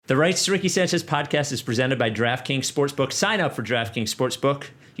The Rights to Ricky Sanchez podcast is presented by DraftKings Sportsbook. Sign up for DraftKings Sportsbook.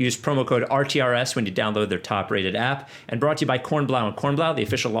 Use promo code RTRS when you download their top-rated app. And brought to you by Kornblau & Kornblau, the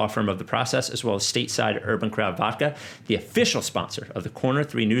official law firm of The Process, as well as Stateside Urban Crowd Vodka, the official sponsor of the Corner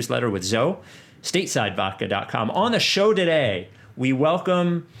 3 newsletter with Zoe, StatesideVodka.com. On the show today, we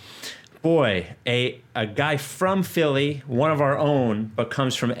welcome, a guy from Philly, one of our own, but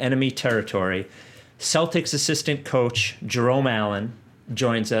comes from enemy territory. Celtics assistant coach Jerome Allen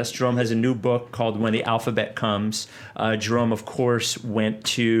joins us. Jerome has a new book called When the Alphabet Comes. Jerome, of course, went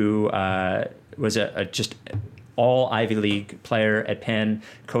to, was a just all Ivy League player at Penn,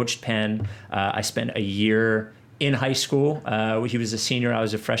 coached Penn. I spent a year in high school. He was a senior. I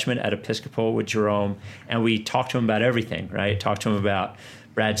was a freshman at Episcopal with Jerome. And we talked to him about everything, right? Talked to him about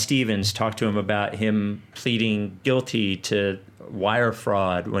Brad Stevens, talked to him about him pleading guilty to wire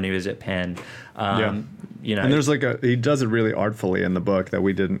fraud when he was at Penn. You know, and there's he does it really artfully in the book that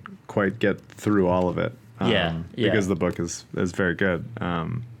we didn't quite get through all of it. Because the book is very good.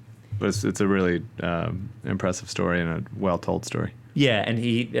 But it's a really impressive story and a well-told story. Yeah, and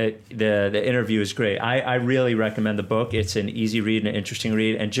the interview is great. I really recommend the book. It's an easy read and an interesting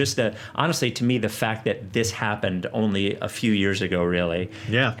read. And just honestly, to me, the fact that this happened only a few years ago, really.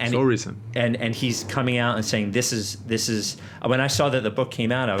 Yeah, and so recent. And he's coming out and saying this is. When I saw that the book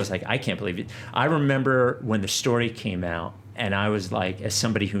came out, I was like, I can't believe it. I remember when the story came out, and I was like, as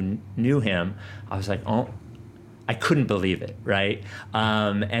somebody who knew him, I was like, oh. I couldn't believe it, right?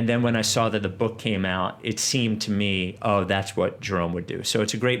 And then when I saw that the book came out, it seemed to me, oh, that's what Jerome would do. So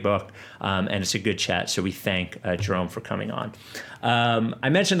it's a great book, and it's a good chat. So we thank Jerome for coming on. I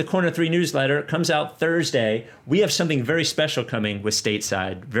mentioned the Corner 3 newsletter. It comes out Thursday. We have something very special coming with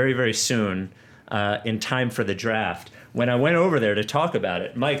Stateside very, very soon in time for the draft. When I went over there to talk about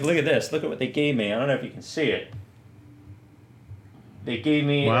it, Mike, look at this. Look at what they gave me. I don't know if you can see it. They gave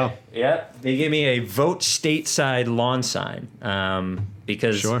me, they gave me a Vote Stateside lawn sign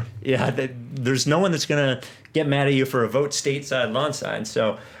because, there's no one that's going to get mad at you for a Vote Stateside lawn sign.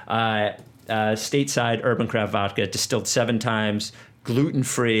 So, Stateside Urban Craft Vodka, distilled 7 times,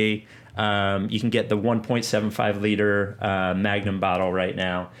 gluten-free. You can get the 1.75 liter Magnum bottle right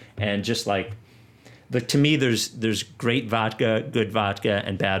now, and just but to me, there's great vodka, good vodka,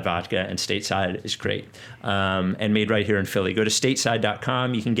 and bad vodka, and Stateside is great, and made right here in Philly. Go to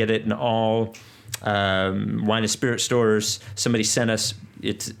stateside.com. You can get it in all wine and spirit stores. Somebody sent us.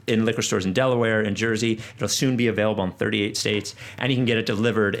 It's in liquor stores in Delaware and Jersey. It'll soon be available in 38 states, and you can get it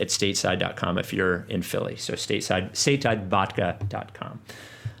delivered at stateside.com if you're in Philly. So statesidevodka.com.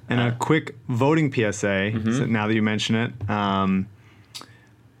 And a quick voting PSA, now that you mention it.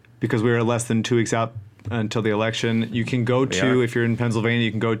 Because we are less than 2 weeks out until the election, you can go to, if you're in Pennsylvania, you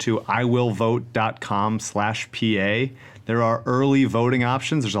can go to iwillvote.com/PA. There are early voting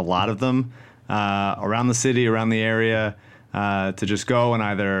options. There's a lot of them around the city, around the area, to just go and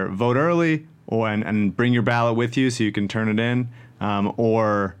either vote early and bring your ballot with you so you can turn it in,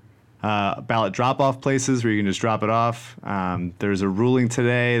 or ballot drop-off places where you can just drop it off. There's a ruling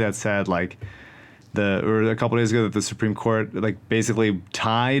today that said, or a couple days ago, that the Supreme Court basically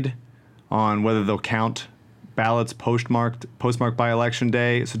tied on whether they'll count ballots postmarked by Election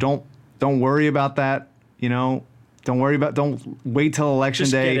Day. So don't worry about that. Don't wait till Election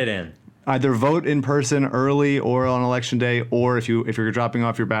Day. Just get it in. Either vote in person early or on Election Day, or if you're dropping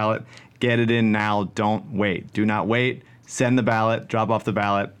off your ballot, get it in now. Don't wait. Do not wait. Send the ballot. Drop off the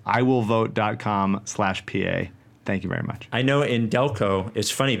ballot. iwillvote.com/PA. Thank you very much. I know in Delco, it's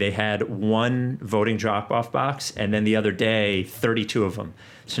funny, they had one voting drop-off box, and then the other day, 32 of them.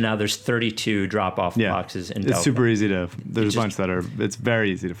 So now there's 32 drop-off boxes in Delco. It's super easy there's a bunch it's very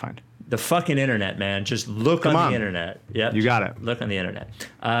easy to find. The fucking internet, man. Just look on the internet. Yep. You got it. Look on the internet.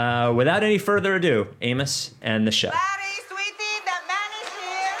 Without any further ado, Amos and the show.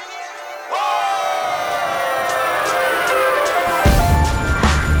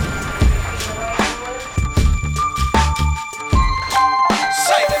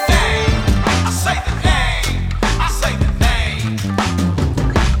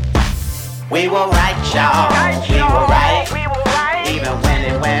 We were right, y'all. We were right. Even when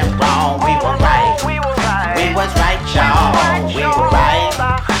it went wrong, we were right. We was right, y'all. We were right.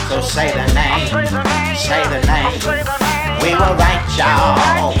 So say the name. Say the name. We were right,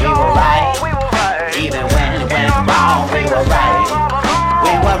 y'all. We were right. Even when it went wrong, we were right.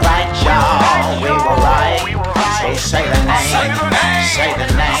 We were right, y'all. We were right. So say the name. Say the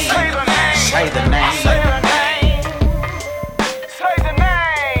name. Say the name.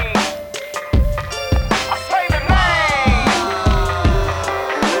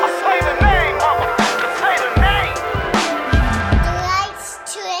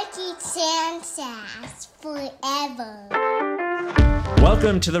 Trick Sanchez forever.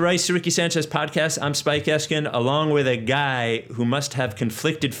 Welcome to the Rice to Ricky Sanchez podcast. I'm Spike Eskin, along with a guy who must have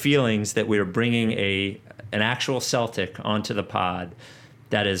conflicted feelings that we're bringing an actual Celtic onto the pod.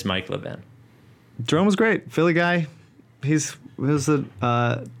 That is Mike Levin. Jerome was great. Philly guy. He was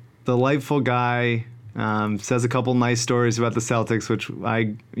a delightful guy. Says a couple nice stories about the Celtics, which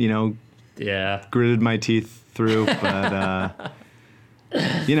I, gritted my teeth through. But,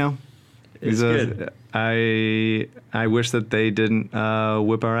 it's good. I wish that they didn't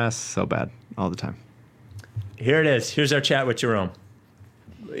whip our ass so bad all the time. Here it is. Here's our chat with Jerome.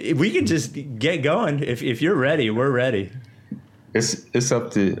 We can just get going. If you're ready, we're ready. It's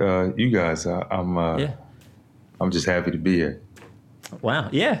up to you guys. I'm just happy to be here. Wow.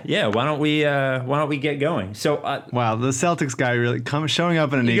 Yeah. Why don't we get going? So wow, the Celtics guy really showing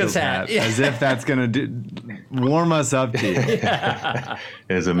up in an Eagles hat as if that's gonna warm us up to you. Yeah.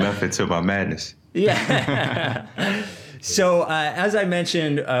 There's a method to my madness. Yeah. So as I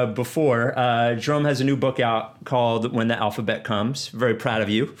mentioned before, Jerome has a new book out called When the Alphabet Comes. Very proud of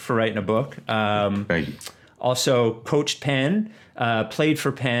you for writing a book. Thank you. Also coached Penn, played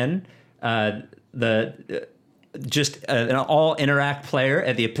for Penn, just an all-Interact player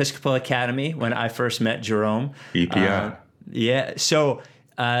at the Episcopal Academy when I first met Jerome. EPI. Yeah. So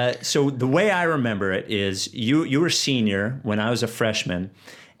the way I remember it is you were senior when I was a freshman,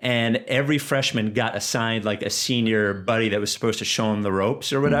 and every freshman got assigned like a senior buddy that was supposed to show him the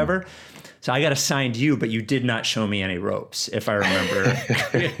ropes or whatever. Mm. So I got assigned you, but you did not show me any ropes, if I remember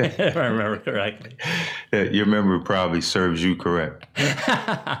correctly. Yeah, your memory probably serves you correct.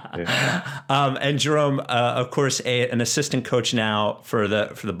 Yeah. And Jerome, of course, an assistant coach now for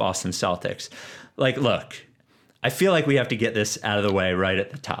the Boston Celtics. Like, look, I feel like we have to get this out of the way right at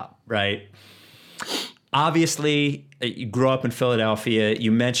the top, right? Obviously, you grew up in Philadelphia.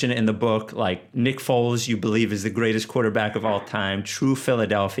 You mention in the book, like, Nick Foles, you believe is the greatest quarterback of all time, true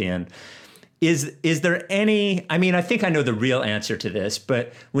Philadelphian. Is there any, I mean, I think I know the real answer to this,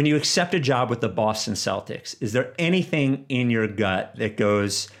 but when you accept a job with the Boston Celtics, is there anything in your gut that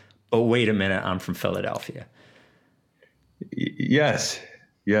goes, oh, wait a minute, I'm from Philadelphia? Yes.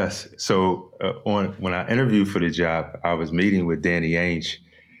 So when I interviewed for the job, I was meeting with Danny Ainge,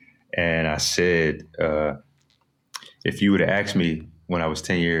 and I said, if you would have asked me when I was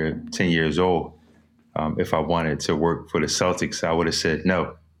 10 years old, if I wanted to work for the Celtics, I would have said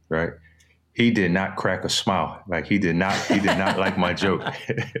no, right? He did not crack a smile. Like he did not like my joke.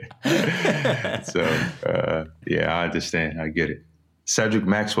 So I understand. I get it. Cedric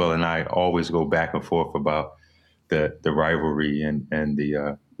Maxwell and I always go back and forth about the rivalry and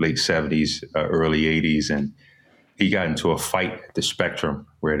the late 70s, early 80s. And he got into a fight at the Spectrum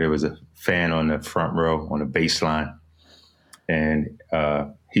where there was a fan on the front row on the baseline. And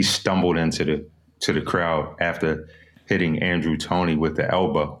he stumbled into the crowd after hitting Andrew Toney with the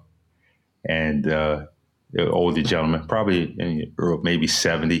elbow. And the older gentleman, probably maybe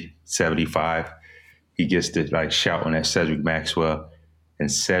 70, 75, he gets to like shouting at Cedric Maxwell,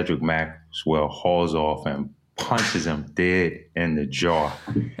 and Cedric Maxwell hauls off and punches him dead in the jaw.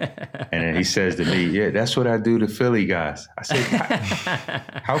 And then he says to me, yeah, that's what I do to Philly guys. I said,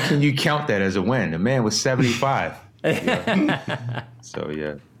 how can you count that as a win? The man was 75. So,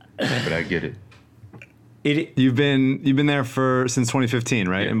 yeah, but I get it. You've been there since 2015,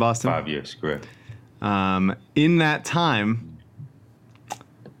 right? Yeah, in Boston? 5 years, correct. In that time,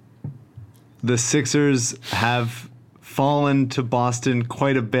 the Sixers have fallen to Boston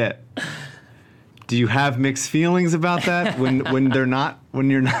quite a bit. Do you have mixed feelings about that when the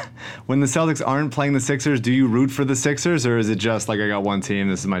Celtics aren't playing the Sixers? Do you root for the Sixers, or is it just like I got one team,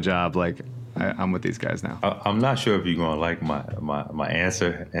 this is my job, like I'm with these guys now? I'm not sure if you're gonna like my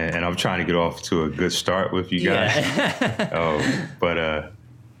answer, and I'm trying to get off to a good start with you guys. Yeah.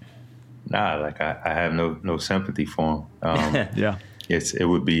 I have no sympathy for them. Yeah, it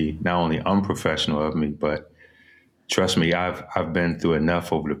would be not only unprofessional of me, but trust me, I've been through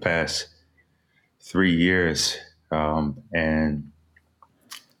enough over the past 3 years, and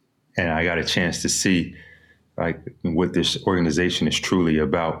I got a chance to see like what this organization is truly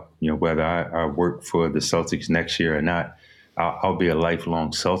about. Whether I work for the Celtics next year or not, I'll be a lifelong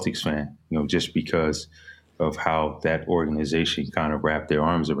Celtics fan, just because of how that organization kind of wrapped their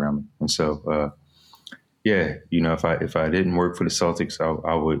arms around me. And so, if I didn't work for the Celtics,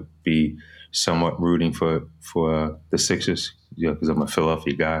 I would be somewhat rooting for the Sixers, because I'm a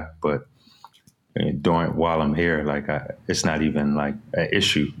Philadelphia guy. But while I'm here, it's not even like an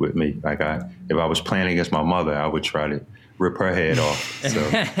issue with me. If I was playing against my mother, I would try to rip her head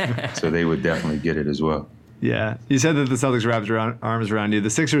off. So they would definitely get it as well. Yeah. You said that the Celtics wrapped their arms around you. The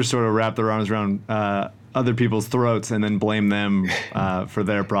Sixers sort of wrapped their arms around other people's throats and then blame them for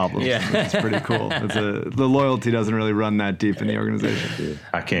their problems. Yeah. It's pretty cool. The loyalty doesn't really run that deep in the organization.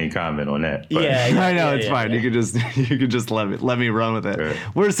 I can't comment on that. But. I know, it's fine. You could just let me run with it. Right.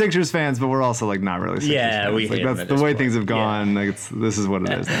 We're Sixers fans, but we're also like not really Sixers fans. we hate them that's at the this way point. things have gone. Like this is what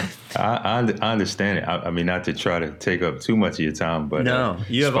it is now. I understand it. I mean, not to try to take up too much of your time, but No,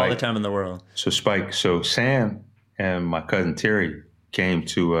 you have all the time in the world. So Sam and my cousin Terry came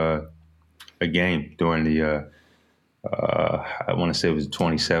to a game during the I want to say it was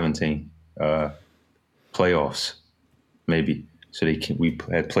 2017 playoffs, maybe. So we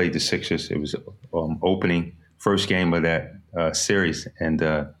had played the Sixers. It was opening first game of that series, and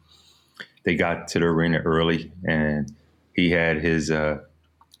they got to the arena early, and he had his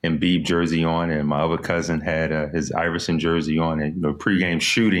Embiid jersey on, and my other cousin had his Iverson jersey on, and pregame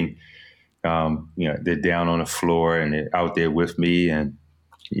shooting. They're down on the floor and they're out there with me, and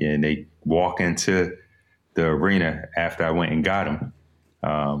they walk into the arena after I went and got them.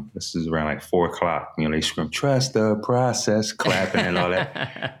 This is around like 4:00. They scream, "Trust the process," clapping and all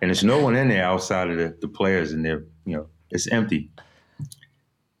that. And there's no one in there outside of the players, and they're, it's empty.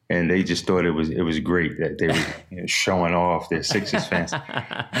 And they just thought it was great that they were showing off their Sixers fans.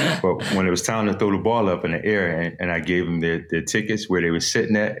 But when it was time to throw the ball up in the air, and I gave them their tickets where they were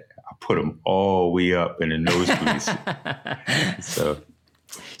sitting at, I put them all the way up in the nosebleeds.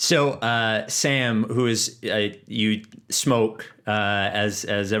 So Sam, who is you smoke,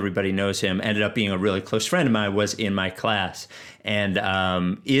 as everybody knows him, ended up being a really close friend of mine, was in my class, and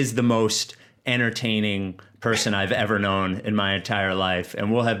is the most entertaining person I've ever known in my entire life.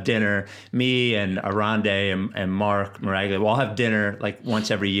 And we'll have dinner, me and Arande and Mark Maraglia, we'll have dinner like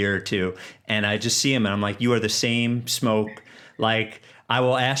once every year or two. And I just see him and I'm like, you are the same smoke. Like, I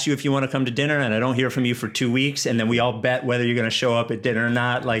will ask you if you want to come to dinner, and I don't hear from you for 2 weeks, and then we all bet whether you're going to show up at dinner or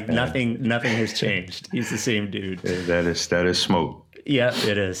not. Like nothing has changed. He's the same dude. That is smoke. Yeah,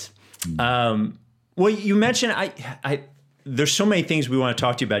 it is. Well, you mentioned there's so many things we want to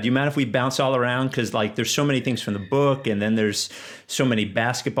talk to you about. Do you mind if we bounce all around? Because like there's so many things from the book, and then there's so many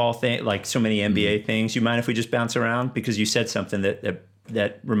basketball things, like so many NBA things. You mind if we just bounce around? Because you said something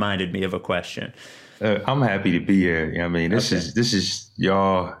that reminded me of a question. I'm happy to be here. I mean, this is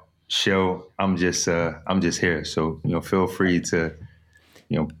y'all show. I'm just here. So feel free to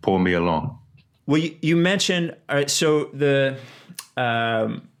pull me along. Well, you mentioned, all right. So the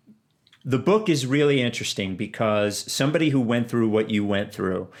book is really interesting because somebody who went through what you went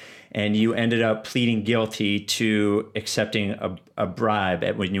through, and you ended up pleading guilty to accepting a bribe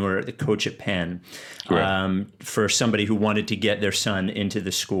when you were the coach at Penn, for somebody who wanted to get their son into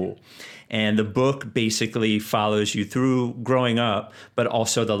the school. And the book basically follows you through growing up, but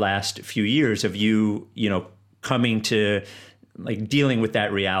also the last few years of you coming to like dealing with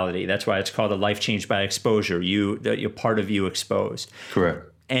that reality. That's why it's called A Life Changed by Exposure. You're part of you exposed. Correct.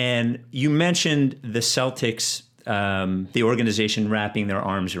 And you mentioned the Celtics, the organization wrapping their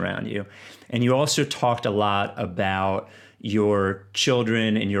arms around you. And you also talked a lot about your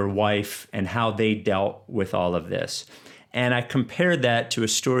children and your wife and how they dealt with all of this. And I compared that to a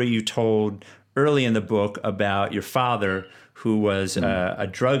story you told early in the book about your father, who was a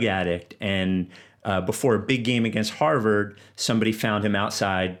drug addict. And before a big game against Harvard, somebody found him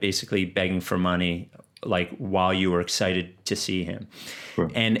outside basically begging for money, like while you were excited to see him.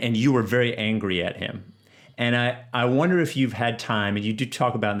 Sure. And you were very angry at him. And I wonder if you've had time, and you do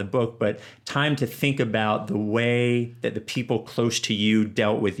talk about in the book, but time to think about the way that the people close to you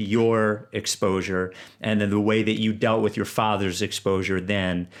dealt with your exposure, and then the way that you dealt with your father's exposure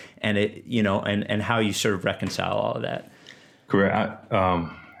then, and and how you sort of reconcile all of that. Correct.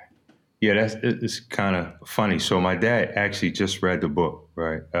 It's kind of funny. So my dad actually just read the book,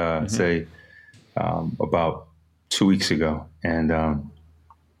 right? Say about 2 weeks ago, and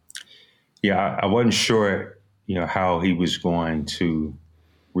I wasn't sure, how he was going to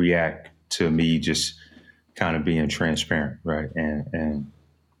react to me just kind of being transparent, right? And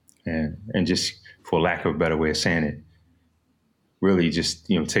just, for lack of a better way of saying it, really just,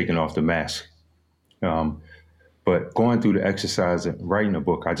 taking off the mask. But going through the exercise and writing the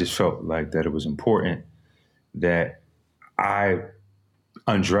book, I just felt like that it was important that I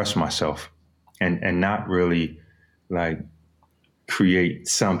undress myself and not really like create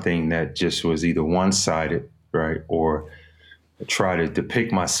something that just was either one-sided, right, or try to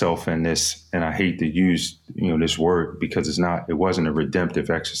depict myself in this. And I hate to use this word because it wasn't a redemptive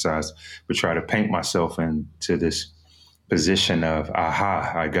exercise, but try to paint myself into this position of,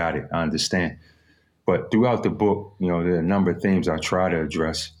 aha, I got it, I understand. But throughout the book, there are a number of themes I try to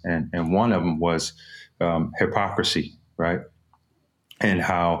address, and one of them was hypocrisy, right? And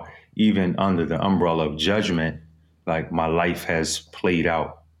how even under the umbrella of judgment, like my life has played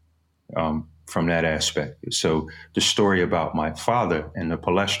out from that aspect. So the story about my father and the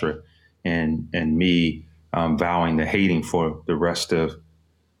palestra and me vowing to hating for the rest of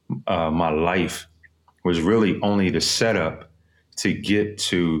my life was really only the setup to get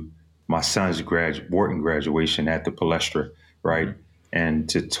to my son's Wharton graduation at the palestra, right? And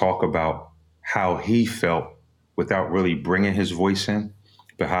to talk about how he felt without really bringing his voice in,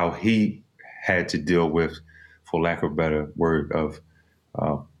 but how he had to deal with, for lack of a better word, of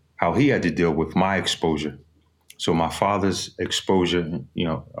how he had to deal with my exposure. So my father's exposure,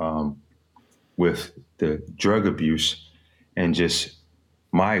 with the drug abuse, and just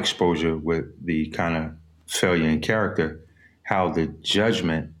my exposure with the kind of failure in character, how the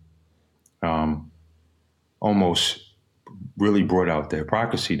judgment almost really brought out the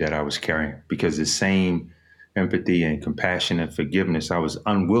hypocrisy that I was carrying, because the same empathy and compassion and forgiveness I was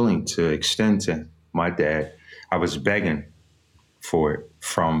unwilling to extend to my dad, I was begging for it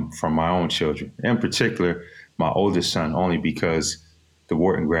from my own children, in particular my oldest son, only because the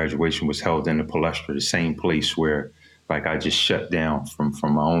Wharton graduation was held in the palestra, the same place where like I just shut down from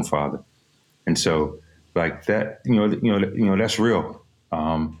my own father. And so like that, that's real.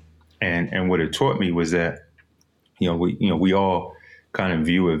 And what it taught me was that, we all kind of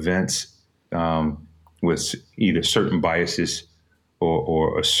view events with either certain biases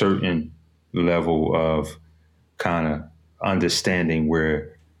or a certain level of kind of understanding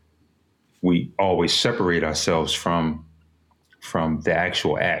where we always separate ourselves from the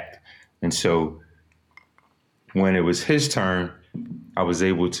actual act. And so when it was his turn, I was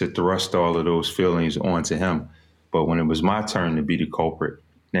able to thrust all of those feelings onto him. But when it was my turn to be the culprit,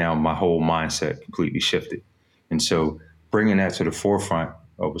 now my whole mindset completely shifted. And so bringing that to the forefront,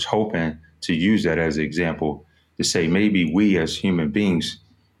 I was hoping to use that as an example to say maybe we as human beings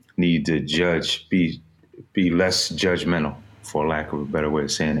need to be less judgmental, for lack of a better way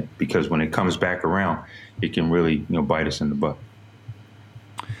of saying it, because when it comes back around, it can really bite us in the butt.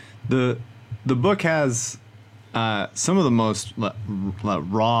 The book has some of the most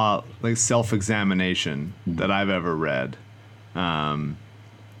raw self-examination that I've ever read, and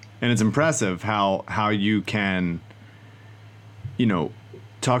it's impressive how you can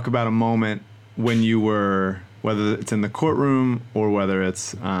talk about a moment when you were, whether it's in the courtroom or whether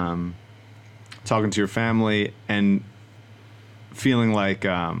it's talking to your family and feeling like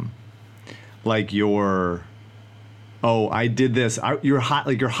you're, I did this. You're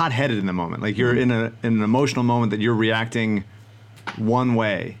hot-headed in the moment. Like you're in an emotional moment that you're reacting one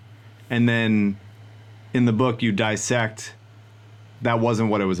way, and then in the book you dissect that wasn't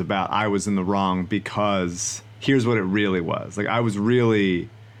what it was about. I was in the wrong because here's what it really was. Like I was really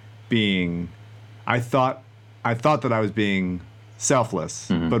being, I thought that I was being selfless,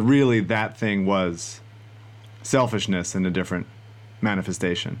 but really that thing was selfishness in a different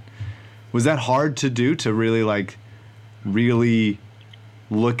manifestation. Was that hard to do, to really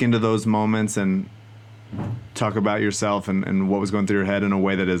look into those moments and talk about yourself and what was going through your head in a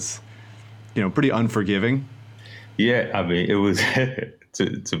way that is, pretty unforgiving? Yeah, I mean, it was,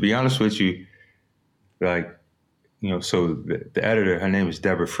 to be honest with you, so the editor, her name is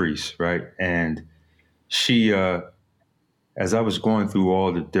Deborah Freese, right? And she, as I was going through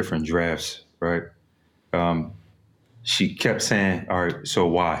all the different drafts, right, she kept saying, all right, so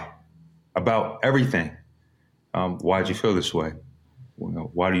why? About everything. Why'd you feel this way?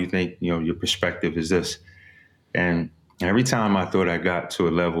 Why do you think, your perspective is this? And every time I thought I got to a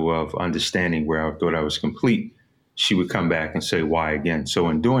level of understanding where I thought I was complete, she would come back and say, why again? So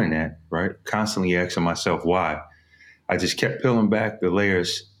in doing that, right, constantly asking myself why, I just kept peeling back the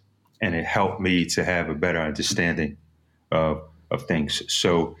layers, and it helped me to have a better understanding of things.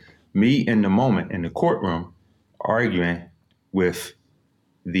 So me in the moment in the courtroom arguing with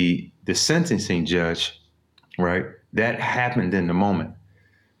the sentencing judge, right, that happened in the moment.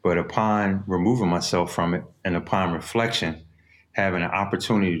 But upon removing myself from it and upon reflection, having an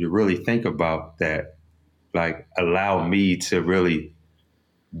opportunity to really think about that, allow me to really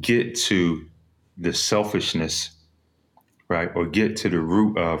get to the selfishness, right, or get to the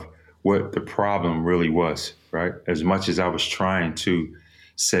root of what the problem really was, right? As much as I was trying to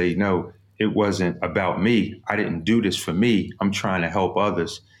say, no, it wasn't about me. I didn't do this for me. I'm trying to help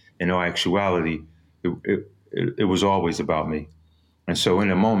others. In all actuality, it was always about me. And so in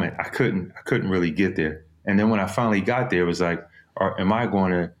the moment, I couldn't really get there. And then when I finally got there, it was like, am I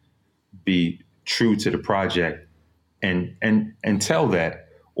going to be true to the project and tell that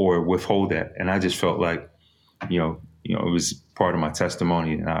or withhold that? And I just felt like, it was part of my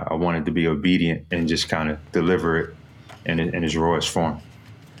testimony, and I wanted to be obedient and just kind of deliver it in its rawest form.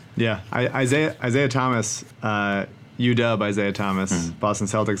 Yeah, Isaiah Thomas, UW Isaiah Thomas, Boston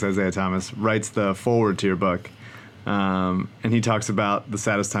Celtics Isaiah Thomas, writes the foreword to your book, and he talks about the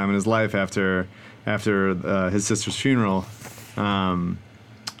saddest time in his life after his sister's funeral, and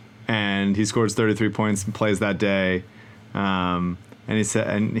he scores 33 points and plays that day, and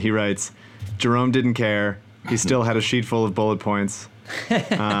he writes, Jerome didn't care. He still had a sheet full of bullet points,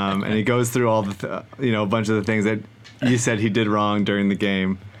 and he goes through all the a bunch of the things that you said he did wrong during the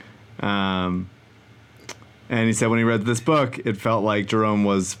game. And he said when he read this book, it felt like Jerome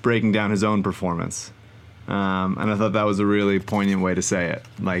was breaking down his own performance. And I thought that was a really poignant way to say it.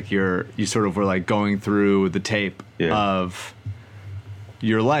 Like you sort of were like going through the tape of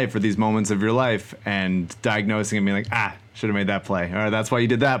your life or these moments of your life and diagnosing and being like, should have made that play. Or that's why you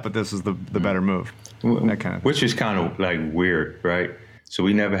did that, but this was the better move. That kind of Which is kind of like weird, right? So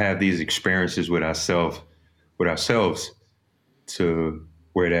we never have these experiences with ourselves to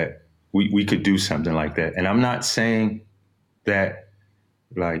where that we could do something like that. And I'm not saying that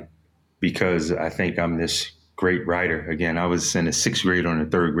like because I think I'm this great writer. Again, I was in the 6th grade on the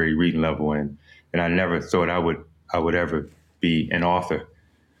 3rd grade reading level, and I never thought I would ever be an author.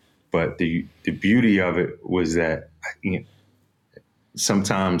 But the beauty of it was that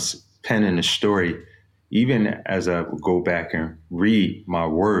sometimes penning a story, even as I would go back and read my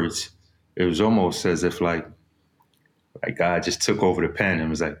words, it was almost as if like God just took over the pen and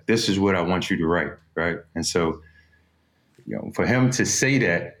was like, this is what I want you to write, right? And so, for him to say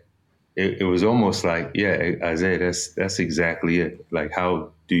that, it was almost like, yeah, Isaiah, that's exactly it. Like,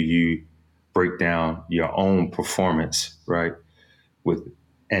 how do you break down your own performance, right?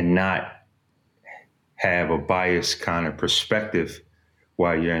 And not have a biased kind of perspective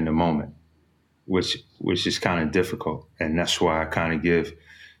while you're in the moment, which is kind of difficult. And that's why I kind of give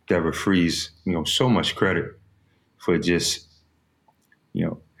Deborah Fries, so much credit for just,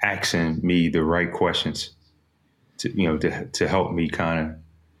 asking me the right questions to help me kind of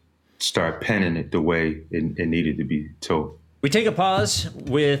start penning it the way it needed to be told. We take a pause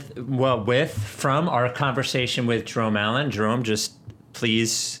from our conversation with Jerome Allen. Jerome, just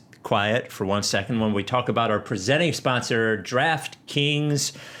please quiet for 1 second when we talk about our presenting sponsor,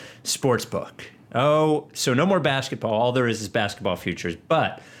 DraftKings Sportsbook. Oh, so no more basketball. All there is basketball futures.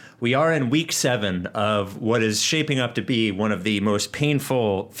 But we are in week 7 of what is shaping up to be one of the most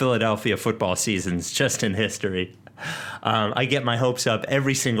painful Philadelphia football seasons just in history. I get my hopes up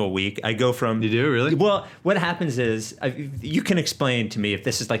every single week. I go from... You do, really? Well, what happens is, you can explain to me if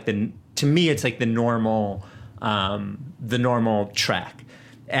this is like to me, it's like the normal track.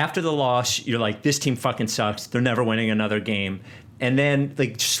 After the loss, you're like, this team fucking sucks. They're never winning another game. And then,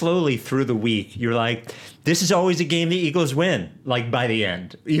 like, slowly through the week, you're like, this is always a game the Eagles win, like, by the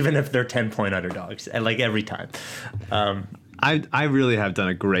end, even if they're 10-point underdogs, and like every time. I really have done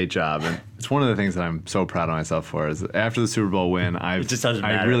a great job, and it's one of the things that I'm so proud of myself for. Is after the Super Bowl win, I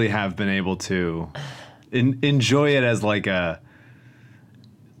really have been able to enjoy it as like a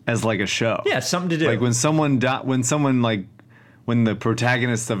show. Yeah, something to do. Like when the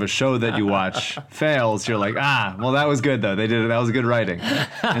protagonist of a show that you watch fails, you're like, well, that was good though. They did it. That was good writing.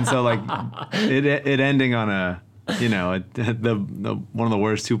 And so like it ending on a, the one of the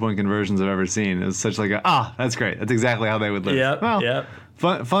worst 2-point conversions I've ever seen. It was such like that's great. That's exactly how they would live. Yep.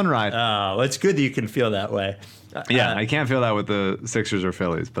 Fun ride. Oh, it's good that you can feel that way. I can't feel that with the Sixers or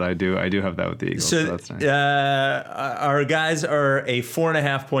Phillies, but I do have that with the Eagles. So that's nice. Our guys are a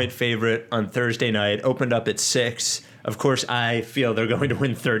 4.5-point favorite on Thursday night. Opened up at 6. Of course, I feel they're going to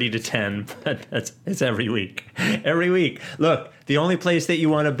win 30-10, but it's every week. Every week. Look, the only place that you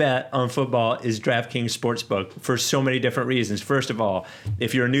want to bet on football is DraftKings Sportsbook for so many different reasons. First of all,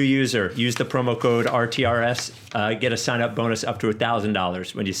 if you're a new user, use the promo code RTRS. Get a sign-up bonus up to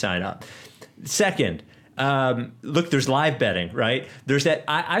 $1,000 when you sign up. Second, look, there's live betting, right? There's that.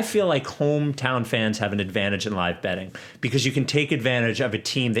 I feel like hometown fans have an advantage in live betting because you can take advantage of a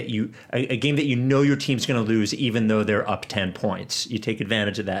team a game that your team's going to lose, even though they're up 10 points. You take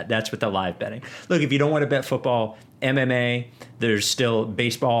advantage of that. That's with the live betting. Look, if you don't want to bet football, MMA, there's still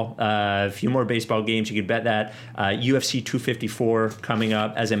baseball, a few more baseball games. You can bet that. UFC 254 coming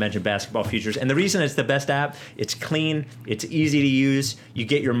up, as I mentioned, basketball futures. And the reason it's the best app, it's clean, it's easy to use. You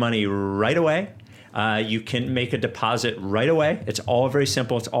get your money right away. You can make a deposit right away. It's all very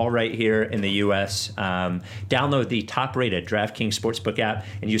simple. It's all right here in the U.S. Download the top-rated DraftKings Sportsbook app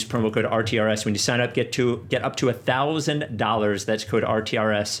and use promo code RTRS. When you sign up, get up to $1,000. That's code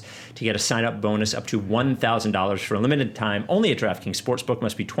RTRS to get a sign-up bonus up to $1,000 for a limited time. Only at DraftKings Sportsbook.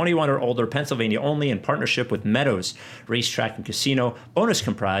 Must be 21 or older. Pennsylvania only, in partnership with Meadows Racetrack and Casino. Bonus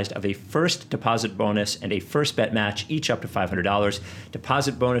comprised of a first deposit bonus and a first bet match, each up to $500.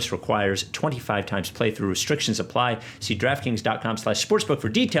 Deposit bonus requires 25 times playthrough. Restrictions apply. See DraftKings.com/sportsbook for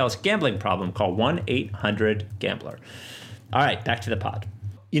details. Gambling problem? Call 1-800-GAMBLER. All right, back to the pod.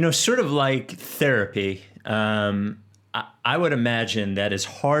 Sort of like therapy, I would imagine that as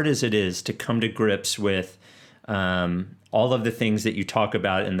hard as it is to come to grips with all of the things that you talk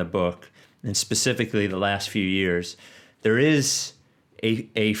about in the book, and specifically the last few years, there is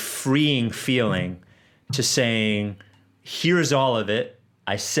a freeing feeling to saying, here's all of it.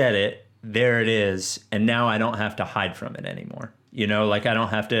 I said it. There it is. And now I don't have to hide from it anymore. I don't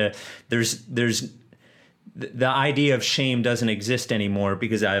have to, there's the idea of shame doesn't exist anymore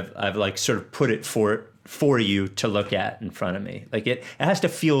because I've like sort of put it for you to look at in front of me. Like it has to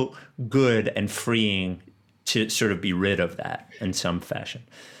feel good and freeing to sort of be rid of that in some fashion.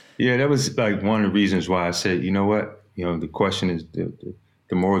 Yeah, that was like one of the reasons why I said, you know what, the question is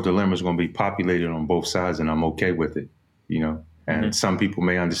the moral dilemma is going to be populated on both sides, and I'm okay with it, And some people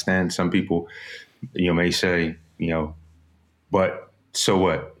may understand, some people, may say, but so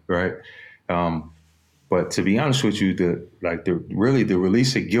what, right? But to be honest with you, the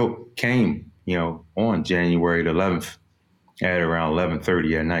release of guilt came, on January the 11th at around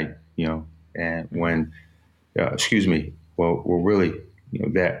 11:30 at night, and when, really,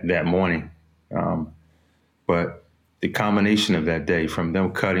 that morning. But the combination of that day, from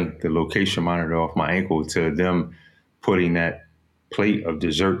them cutting the location monitor off my ankle to them putting that plate of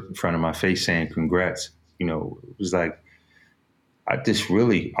dessert in front of my face saying congrats, it was like, I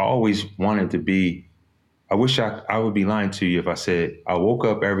always wanted to be, I wish I would be lying to you if I said I woke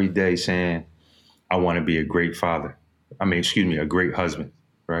up every day saying I want to be a great father. A great husband,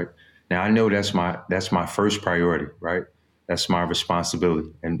 right? Now I know that's my first priority, right? That's my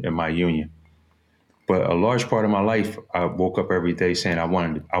responsibility in my union. But a large part of my life, I woke up every day saying I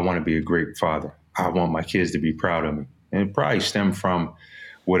want to be a great father. I want my kids to be proud of me. And it probably stemmed from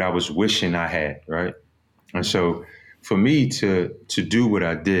what I was wishing I had, right? And so for me to do what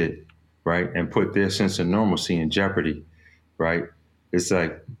I did, right, and put their sense of normalcy in jeopardy, right, it's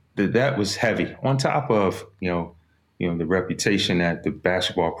like that was heavy. On top of, the reputation that the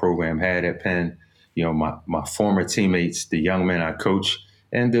basketball program had at Penn, my former teammates, the young men I coached,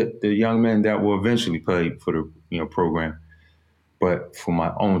 and the young men that will eventually play for the program. But for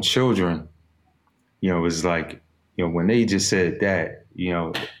my own children, it was like, when they just said that,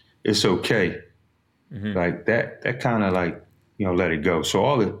 it's okay. Mm-hmm. Like that kind of like, let it go. So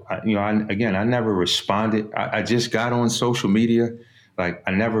I never responded. I just got on social media. Like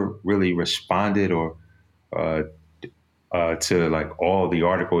I never really responded or to like all the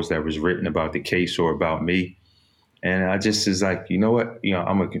articles that was written about the case or about me. And I just is like, you know what,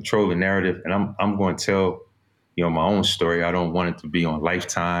 I'm gonna control the narrative, and I'm going to tell, my own story. I don't want it to be on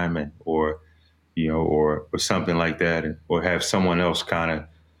Lifetime or something like that, or have someone else kind of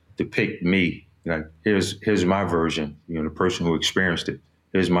depict me. Like here's my version, the person who experienced it.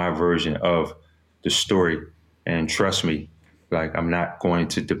 Here's my version of the story, and trust me, like I'm not going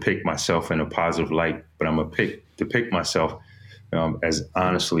to depict myself in a positive light, but I'm gonna depict myself as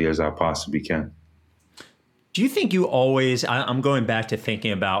honestly as I possibly can. Do you think you always, I'm going back to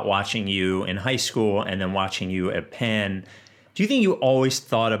thinking about watching you in high school and then watching you at Penn. Do you think you always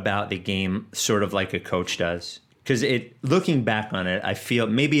thought about the game sort of like a coach does? Because looking back on it, I feel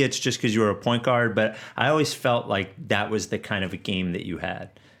maybe it's just because you were a point guard, but I always felt like that was the kind of a game that you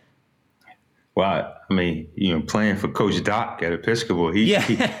had. Well, playing for Coach Doc at Episcopal, he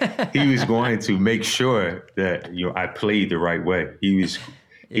was going to make sure that I played the right way. He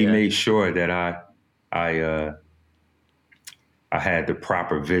made sure that I had the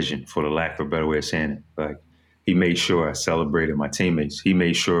proper vision, for the lack of a better way of saying it. Like he made sure I celebrated my teammates. He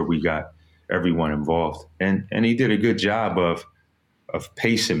made sure we got everyone involved, and he did a good job of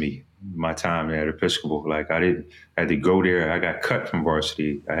pacing me my time at Episcopal. Like I had to go there. I got cut from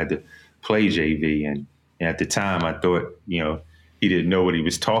varsity. I had to play JV, and at the time I thought he didn't know what he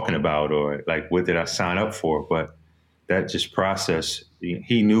was talking about, or like what did I sign up for. But that just process,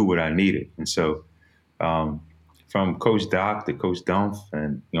 he knew what I needed, and so. From Coach Doc to Coach Dumpf,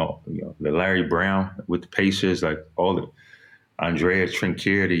 and the Larry Brown with the Pacers, like all the Andrea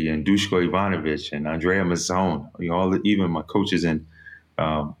Trinchieri and Dushko Ivanovic and Andrea Mazzone, even my coaches in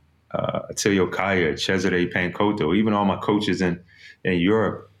Attilio Kaya, Cesare Pancoto, even all my coaches in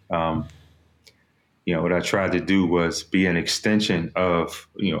Europe. What I tried to do was be an extension of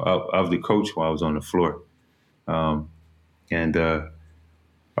the coach while I was on the floor. And I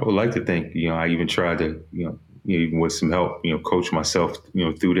would like to think, I even tried to, even with some help, coach myself,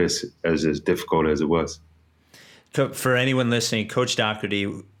 through this as difficult as it was. For anyone listening, Coach Doherty,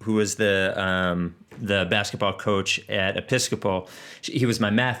 who was the basketball coach at Episcopal, he was my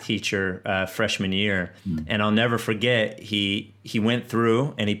math teacher freshman year, and I'll never forget. He went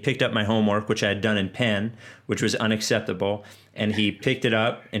through and he picked up my homework, which I had done in Penn, which was unacceptable, and he picked it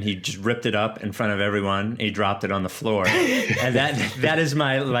up and he just ripped it up in front of everyone. And he dropped it on the floor, and that is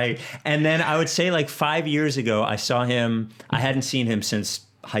my like. And then I would say 5 years ago, I saw him. I hadn't seen him since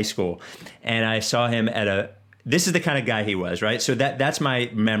high school, and I saw him at this is the kind of guy he was, right? So that's my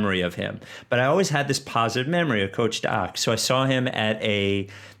memory of him. But I always had this positive memory of Coach Doc. So I saw him at a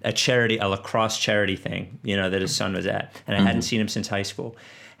lacrosse charity thing, that his son was at. And I hadn't seen him since high school.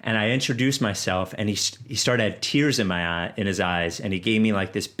 And I introduced myself, and he started to have tears in his eyes, and he gave me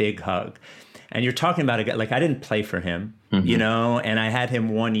this big hug. And you're talking about a guy, I didn't play for him, and I had him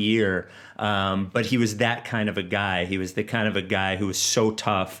 1 year, but he was that kind of a guy. He was the kind of a guy who was so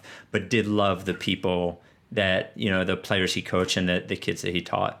tough, but did love the people that, the players he coached and the kids that he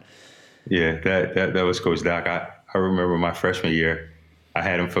taught. Yeah, that was Coach Doc. I remember my freshman year, I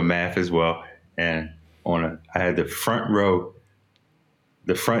had him for math as well. And I had the front row,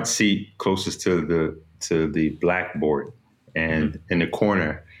 the front seat closest to the blackboard. And in the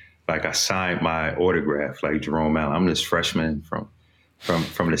corner, I signed my autograph, like Jerome Allen. I'm this freshman from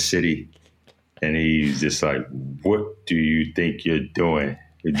the city. And he's just like, "What do you think you're doing?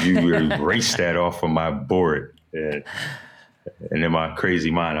 Did you erase that off of my board?" And in my crazy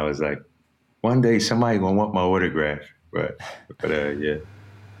mind, I was like, one day somebody gonna want my autograph. But yeah.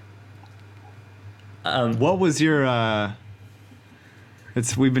 What was your?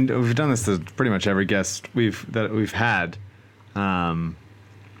 We've done this to pretty much every guest we've had,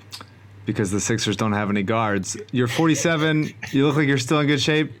 because the Sixers don't have any guards. You're 47. You look like you're still in good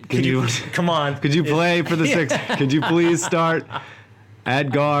shape. Come on? Could you play for the Sixers? Could you please start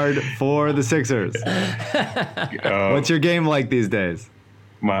at guard for the Sixers? What's your game like these days?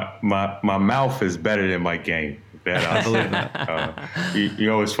 My mouth is better than my game. I believe that.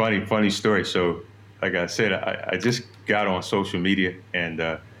 It's funny story. So, like I said, I just got on social media, and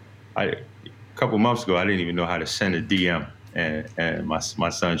a couple months ago, I didn't even know how to send a DM, and my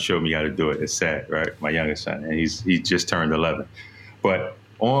son showed me how to do it. It's sad, right? My youngest son, and he just turned 11. But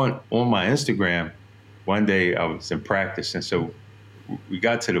on my Instagram, one day I was in practice, and so we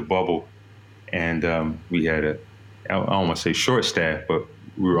got to the bubble, and we had I don't want to say short staff, but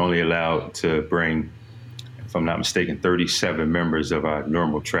we were only allowed to bring, if I'm not mistaken, 37 members of our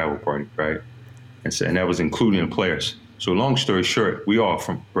normal travel party, right? And that was including the players. So long story short, we all,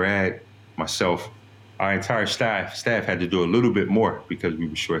 from Brad, myself, our entire staff had to do a little bit more because we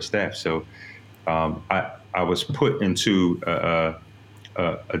were short staffed. So I was put into a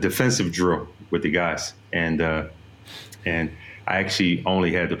defensive drill with the guys, and I actually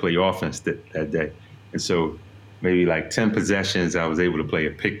only had to play offense that day. And so maybe 10 possessions, I was able to play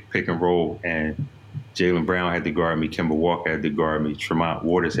a pick and roll, and Jaylen Brown had to guard me, Kemba Walker had to guard me, Tremont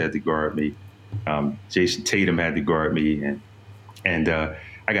Waters had to guard me, Jason Tatum had to guard me, and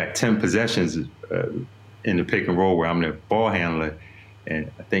I got 10 possessions in the pick and roll where I'm the ball handler,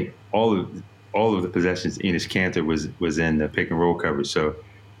 and I think all of the possessions Enes Kanter was in the pick and roll coverage. So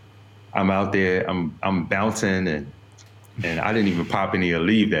I'm out there, I'm bouncing, and I didn't even pop any or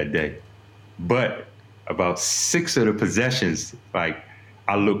leave that day, but about 6 of the possessions, I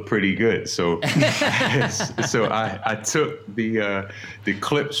looked pretty good. So so I took the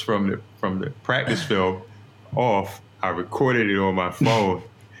clips from the practice film off. I recorded it on my phone,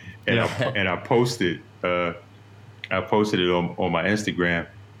 and I posted it on my Instagram,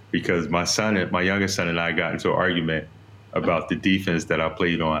 because my youngest son and I got into an argument about the defense that I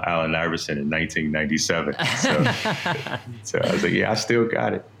played on Allen Iverson in 1997. So I was like, yeah, I still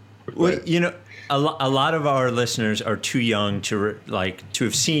got it. Well, a lot of our listeners are too young to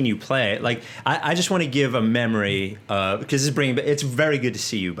have seen you play. I just want to give a memory, because it's very good to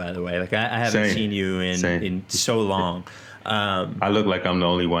see you, by the way. I haven't seen you in so long. I look like I'm the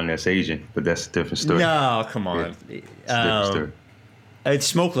only one that's Asian, but that's a different story. No, come on. Yeah, it's a different story.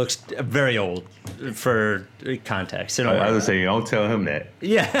 Smoke looks very old for context. I was saying, don't tell him that.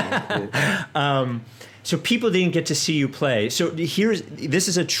 Yeah. So people didn't get to see you play. So this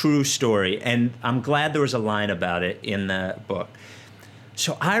is a true story, and I'm glad there was a line about it in the book.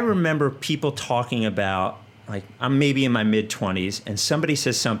 So I remember people talking about, I'm maybe in my mid-20s, and somebody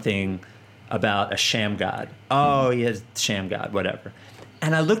says something about a sham god. Oh, he has sham god, whatever.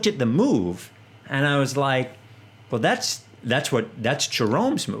 And I looked at the move, and I was like, well, that's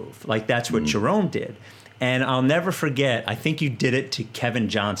Jerome's move. Like, that's what Jerome did. And I'll never forget, I think you did it to Kevin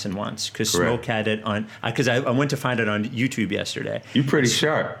Johnson once, because Smoke had it on, because I went to find it on YouTube yesterday. You're pretty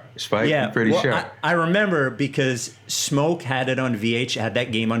sharp, Spike. Yeah, You're pretty sharp. I remember because Smoke had it on had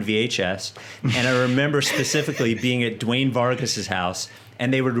that game on VHS, and I remember specifically being at Dwayne Vargas's house,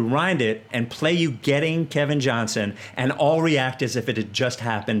 and they would rewind it and play you getting Kevin Johnson, and all react as if it had just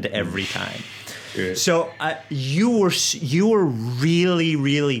happened every time. Yeah. So you were really,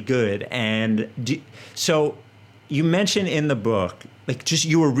 really good, and so you mentioned in the book, like, just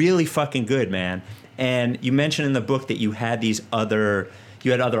you were really fucking good, man. And you mentioned in the book that you had other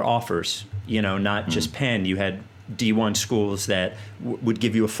offers, not just Penn. You had D1 schools that would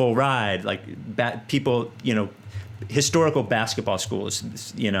give you a full ride, like people, historical basketball schools,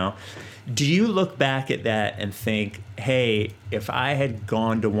 Do you look back at that and think, hey, if I had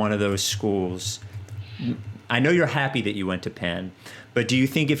gone to one of those schools, I know you're happy that you went to Penn, but do you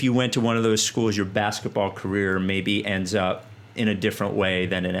think if you went to one of those schools, your basketball career maybe ends up in a different way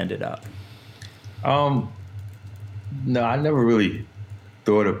than it ended up? No, I never really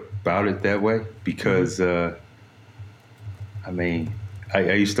thought about it that way because, I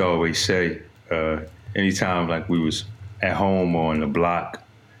used to always say, anytime like we was at home or on the block,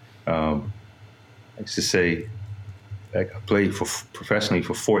 I used to say, like, I played professionally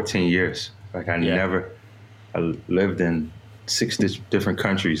for 14 years. Like I lived in 6 different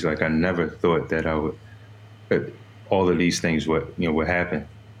countries. Like I never thought that that all of these things would happen.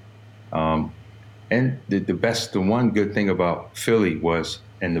 And the one good thing about Philly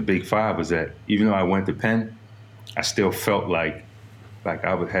and the Big Five was that even though I went to Penn, I still felt like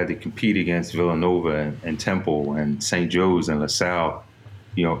I would have to compete against Villanova and Temple and St. Joe's and LaSalle,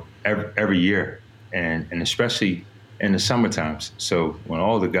 every year, and especially in the summer times. So when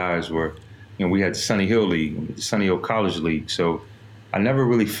all the guys were, we had the Sunny Hill League, the Sunny Hill College League. So I never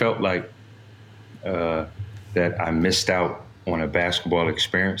really felt like that I missed out on a basketball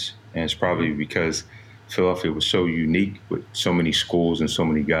experience. And it's probably because Philadelphia was so unique with so many schools and so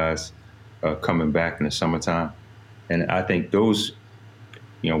many guys coming back in the summertime. And I think those,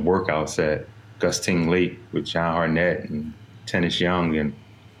 workouts at Gusting Lake with John Harnett and Tennis Young and,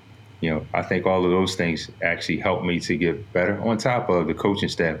 I think all of those things actually helped me to get better on top of the coaching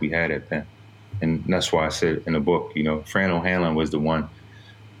staff we had at Penn. And that's why I said in the book, Fran O'Hanlon was the one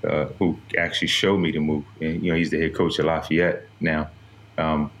who actually showed me the move. And, he's the head coach at Lafayette now.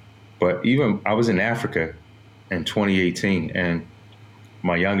 But even I was in Africa in 2018, and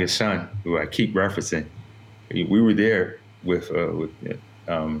my youngest son, who I keep referencing, we were there with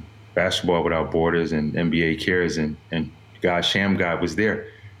Basketball Without Borders and NBA Cares, and God Sham God was there.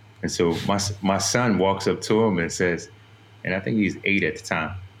 And so my son walks up to him and says, and I think he's 8 at the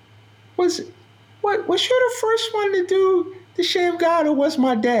time, was you the first one to do the Sham God, or was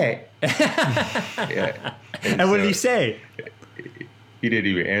my dad? Yeah. And what did he say? He didn't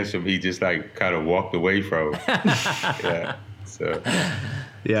even answer me. He just kind of walked away from him. Yeah. So.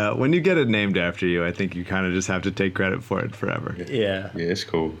 Yeah, when you get it named after you, I think you kind of just have to take credit for it forever. Yeah. Yeah, it's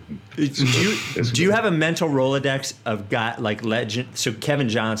cool. Do you have a mental Rolodex of guy like legend? So Kevin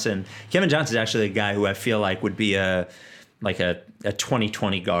Johnson is actually a guy who I feel like would be a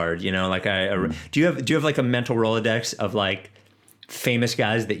 2020 guard. Do you have like a mental Rolodex of like famous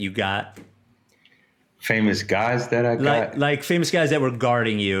guys that you got? Famous guys that I got, like famous guys that were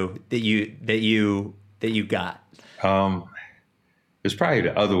guarding you that you got. It's probably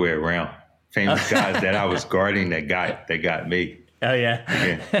the other way around. Famous guys that I was guarding that got me. Oh yeah.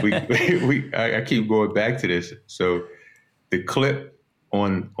 I keep going back to this. So the clip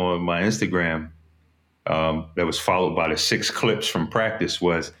on my Instagram that was followed by the 6 clips from practice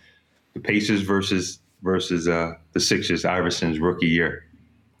was the Pacers versus the Sixers, Iverson's rookie year.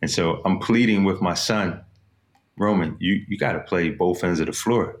 And so I'm pleading with my son, Roman, you got to play both ends of the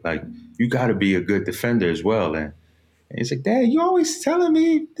floor. Like, you got to be a good defender as well. And he's like, Dad, you always telling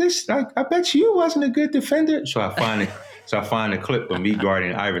me this. Like, I bet you wasn't a good defender. So I find a clip of me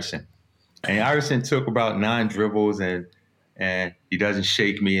guarding Iverson. And Iverson took about 9 dribbles and he doesn't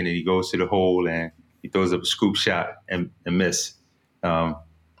shake me. And then he goes to the hole and he throws up a scoop shot and miss. And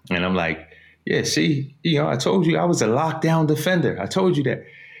I'm like, yeah, see, I told you I was a lockdown defender. I told you that.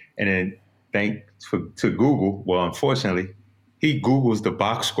 And then thanks to Google, well, unfortunately, he Googles the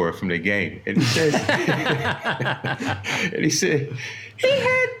box score from the game. And he says, he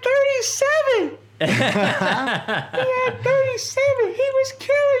had 37. He had 37. He was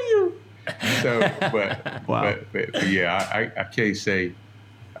killing you. So, Wow. but yeah, I can't say.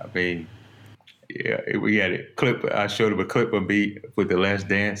 I mean, yeah, we had a clip. I showed him a clip of me with The Last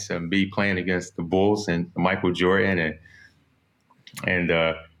Dance and me playing against the Bulls and Michael Jordan, and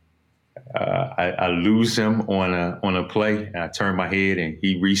I lose him on a play, and I turn my head, and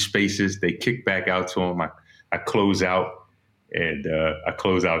he respaces. They kick back out to him. I close out, and I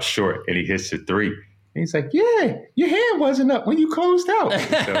close out short, and he hits a three. And he's like, "Yeah, your hand wasn't up when you closed out."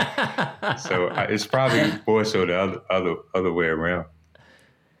 So it's probably more so the other way around.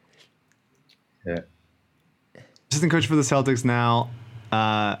 Yeah. Assistant coach for the Celtics now.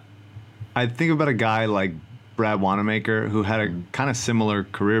 I think about a guy like Brad Wanamaker, who had a kind of similar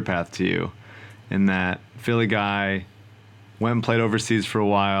career path to you, in that Philly guy went and played overseas for a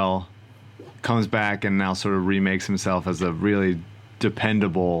while, comes back and now sort of remakes himself as a really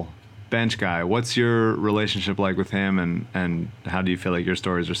dependable bench guy. What's your relationship like with him, and how do you feel like your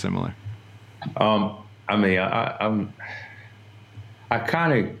stories are similar? I mean, I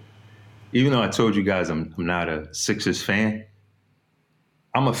kind of, even though I told you guys I'm not a Sixers fan,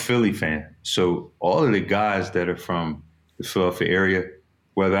 I'm a Philly fan. So all of the guys that are from the Philadelphia area,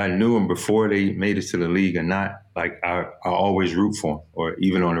 whether I knew them before they made it to the league or not, like I always root for them. Or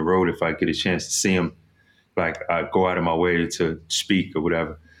even on the road, if I get a chance to see them, like I go out of my way to speak or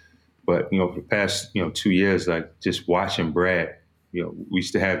whatever. But, for the past, 2 years, like just watching Brad, we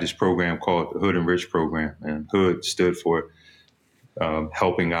used to have this program called the Hood and Rich program, and Hood stood for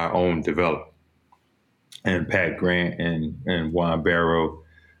helping our own develop. And Pat Grant and Juan Barrow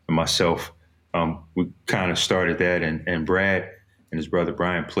and myself, we kind of started that. And Brad and his brother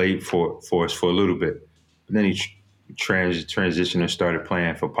Brian played for us for a little bit. But then he transitioned and started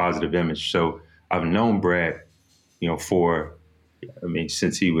playing for Positive Image. So I've known Brad,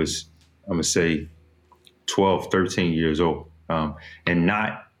 since he was, I'm going to say, 12, 13 years old. And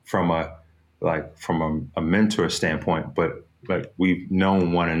not from a mentor standpoint, but like we've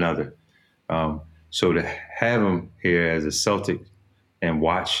known one another. So to have him here as a Celtic and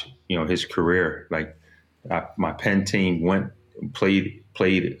watch, his career, like my Penn team went and played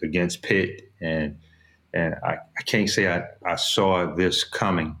against Pitt, and I can't say I saw this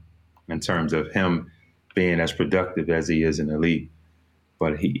coming in terms of him being as productive as he is in the league.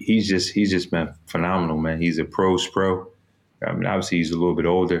 But he's just been phenomenal, man. He's a pro's pro. I mean, obviously he's a little bit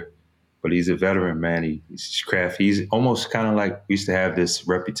older, but he's a veteran, man. He's crafty. He's almost kind of like, we used to have this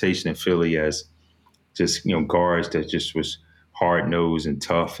reputation in Philly as just, guards that just was hard-nosed and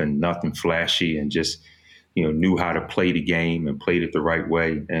tough and nothing flashy, and just, knew how to play the game and played it the right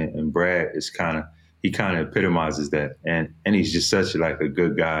way. And Brad is he kind of epitomizes that. And he's just such like a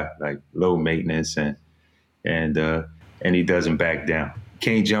good guy, like low maintenance, and he doesn't back down.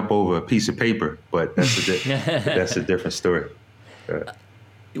 Can't jump over a piece of paper, but that's a different story.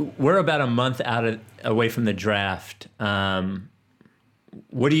 We're about a month away from the draft.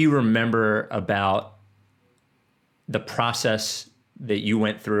 What do you remember about the process that you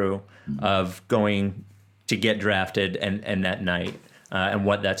went through of going to get drafted and that night, and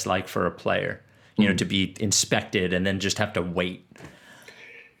what that's like for a player, to be inspected and then just have to wait?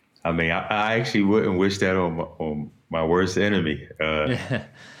 I mean, I actually wouldn't wish that on my worst enemy.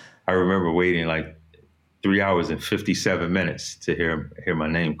 I remember waiting like 3 hours and 57 minutes to hear my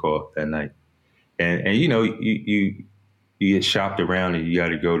name called that night. And you get shopped around, and you got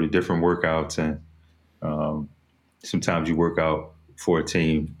to go to different workouts, and sometimes you work out for a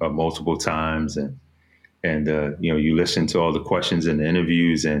team multiple times, and you listen to all the questions in the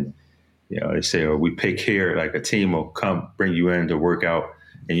interviews, and they say, "Oh, we pick here." Like a team will come bring you in to work out,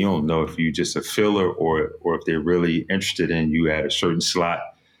 and you don't know if you're just a filler or if they're really interested in you at a certain slot.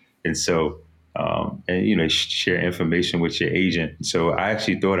 And so, share information with your agent. So I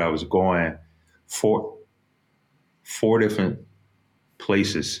actually thought I was going four different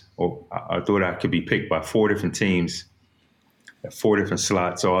places, or I thought I could be picked by 4 different teams at 4 different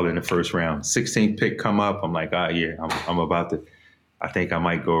slots, all in the first round. 16th pick come up. I'm like, I'm about to, I think I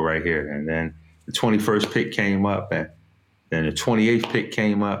might go right here. And then the 21st pick came up, and then the 28th pick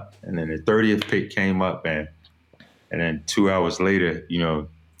came up, and then the 30th pick came up, and then 2 hours later,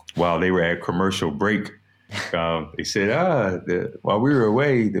 while they were at commercial break, they said, while we were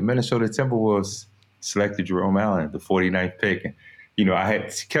away, the Minnesota Timberwolves selected Jerome Allen, the 49th pick. And, I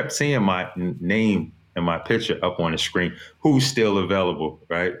had kept seeing my name and my picture up on the screen, who's still available,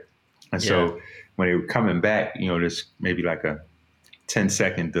 right? And so when they were coming back, there's maybe like a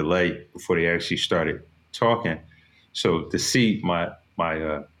 10-second delay before they actually started talking. So to see my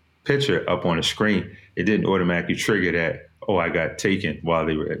picture up on the screen, it didn't automatically trigger that, I got taken while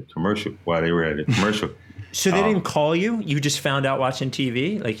they were at the commercial. So they didn't call you? You just found out watching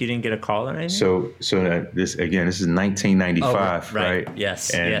TV? Like you didn't get a call or anything? So this is 1995, right?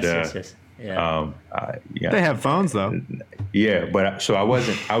 Yes. And, yes. Yeah. Yeah. They have phones though. Yeah, but I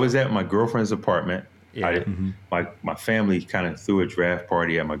was at my girlfriend's apartment. Yeah. My family kind of threw a draft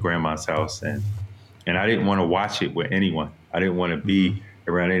party at my grandma's house, and I didn't want to watch it with anyone. I didn't want to be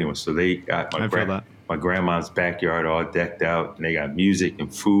around anyone. So they got my grandma's backyard all decked out, and they got music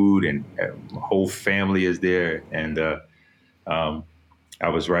and food, and my whole family is there. And I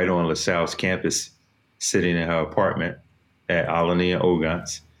was right on LaSalle's campus, sitting in her apartment at Alani and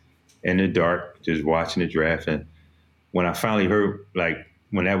Ogans in the dark, just watching the draft. And when I finally heard, like,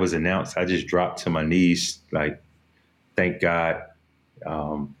 when that was announced, I just dropped to my knees, like, thank God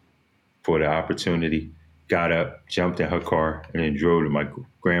for the opportunity. Got up, jumped in her car, and then drove to my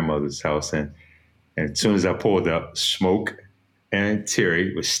grandmother's house. And as soon as I pulled up, Smoke and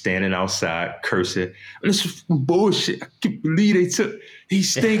Terry was standing outside cursing. This is bullshit. I can't believe he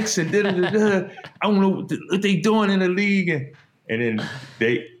stinks and da-da-da-da. I don't know what they doing in the league. And then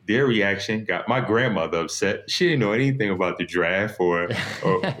their reaction got my grandmother upset. She didn't know anything about the draft and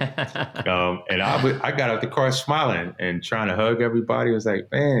I got out the car smiling and trying to hug everybody. I was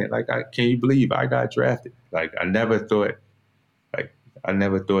like, man, like, can you believe I got drafted? Like, I never thought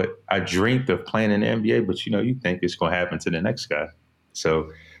I dreamed of playing in the NBA, but you think it's going to happen to the next guy.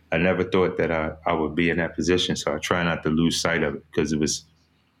 So I never thought that I would be in that position. So I try not to lose sight of it, because I was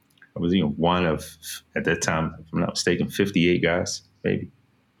one of, at that time, if I'm not mistaken, 58 guys maybe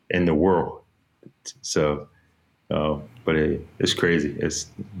in the world. So, but it's crazy. It's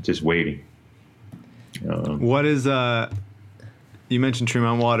just waiting. What is you mentioned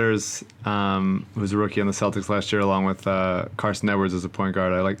Tremont Waters, who was a rookie on the Celtics last year, along with Carson Edwards as a point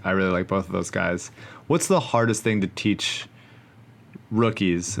guard. I really like both of those guys. What's the hardest thing to teach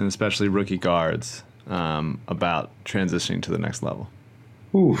rookies, and especially rookie guards, about transitioning to the next level?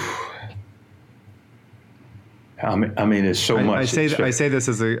 Oof. I mean, there's so much. I say this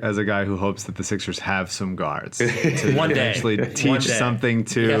as a guy who hopes that the Sixers have some guards to One day. actually teach something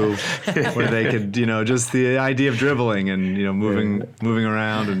to where they could, just the idea of dribbling and moving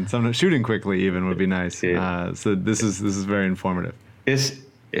around and sometimes shooting quickly even would be nice. Yeah. So this is very informative. It's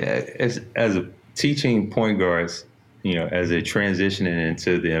as a teaching point guards, as they're transitioning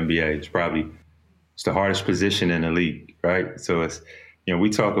into the NBA, it's the hardest position in the league, right? So it's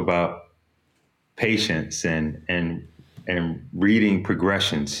we talk about patience and reading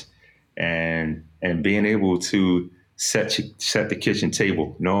progressions and being able to set the kitchen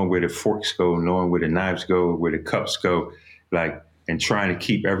table, knowing where the forks go, knowing where the knives go, where the cups go, and trying to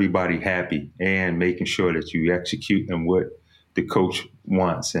keep everybody happy and making sure that you execute on what the coach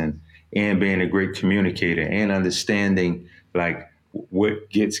wants and being a great communicator and understanding what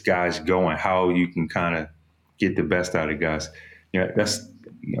gets guys going, how you can kind of get the best out of guys. That's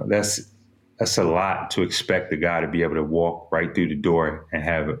a lot to expect the guy to be able to walk right through the door and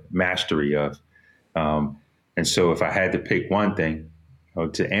have mastery of. And so if I had to pick one thing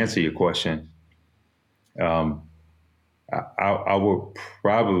to answer your question, I would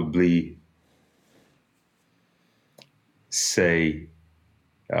probably say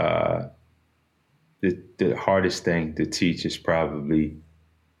the hardest thing to teach is probably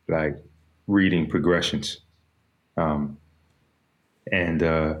reading progressions. And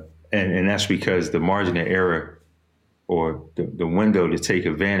that's because the margin of error or the window to take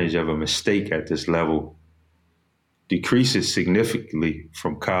advantage of a mistake at this level decreases significantly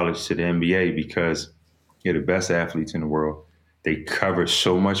from college to the NBA, because you're the best athletes in the world. They cover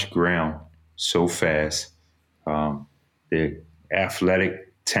so much ground so fast. They're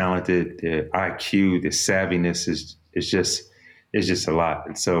athletic, talented, their IQ, their savviness is just a lot.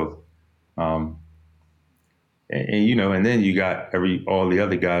 And so, and then you got all the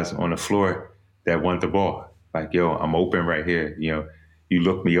other guys on the floor that want the ball. I'm open right here. You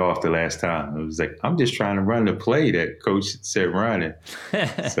looked me off the last time. It was like, I'm just trying to run the play that coach said run.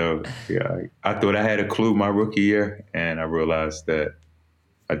 So I thought I had a clue my rookie year, and I realized that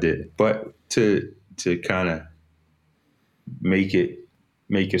I didn't. But to kind of make it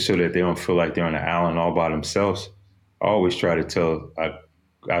so that they don't feel like they're on an island all by themselves, I always try to tell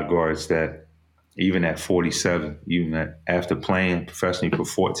our guards that even at 47, even after playing professionally for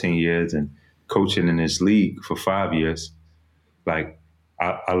 14 years and coaching in this league for 5 years,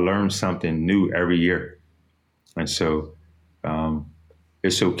 I learned something new every year. And so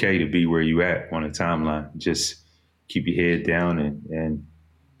it's okay to be where you at on the timeline. Just keep your head down and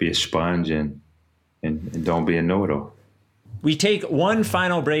be a sponge and don't be a know-it-all. We take one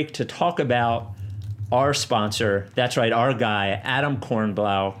final break to talk about our sponsor. That's right, our guy, Adam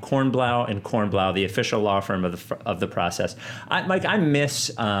Kornblau and Kornblau, the official law firm of the process. Mike, I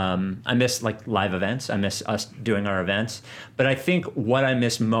miss like live events. I miss us doing our events. But I think what I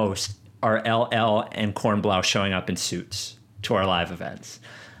miss most are LL and Kornblau showing up in suits to our live events.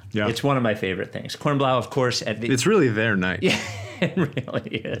 Yeah. It's one of my favorite things. Kornblau, of course, it's really their night. Yeah, it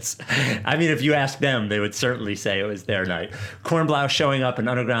really is. I mean, if you ask them, they would certainly say it was their night. Kornblau showing up in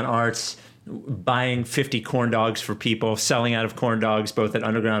Underground Arts, buying 50 corn dogs for people, selling out of corn dogs, both at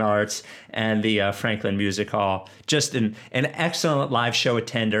Underground Arts and the Franklin Music Hall. Just an excellent live show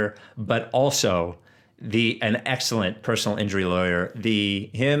attender, but also an excellent personal injury lawyer.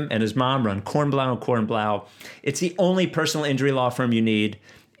 Him and his mom run Kornblau and Kornblau. It's the only personal injury law firm you need.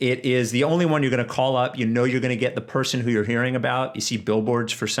 It is the only one you're going to call up. You know you're going to get the person who you're hearing about. You see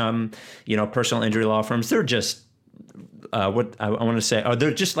billboards for some, personal injury law firms. They're just what I want to say.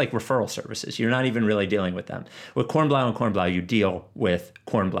 They're just like referral services. You're not even really dealing with them. With Kornblau and Kornblau, you deal with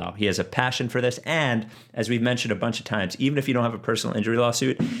Kornblau. He has a passion for this, and as we've mentioned a bunch of times, even if you don't have a personal injury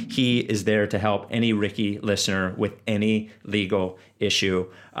lawsuit, he is there to help any Ricky listener with any legal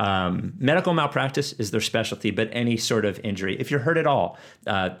issue. Medical malpractice is their specialty, but any sort of injury. If you're hurt at all,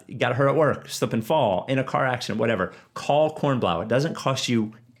 you got hurt at work, slip and fall, in a car accident, whatever, call Kornblau. It doesn't cost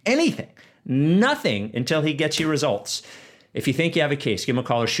you anything, nothing, until he gets you results. If you think you have a case, give him a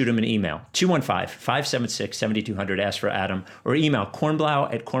call or shoot him an email. 215-576-7200. Ask for Adam. Or email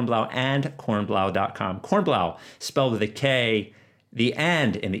kornblau@kornblauandkornblau.com. Kornblau, spelled with a K. The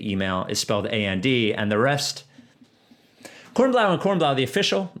and in the email is spelled A-N-D. And the rest, Kornblau and Kornblau, the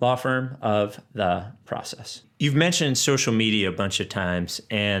official law firm of the process. You've mentioned social media a bunch of times.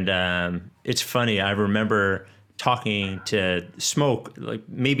 And it's funny. I remember talking to Smoke like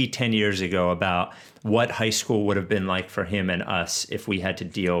maybe 10 years ago about what high school would have been like for him and us if we had to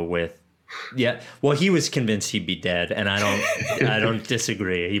deal with. Yeah, well, he was convinced he'd be dead, and I don't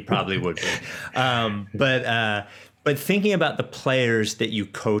disagree. He probably would be. But thinking about the players that you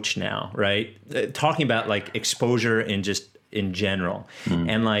coach now, right? Talking about like exposure in general,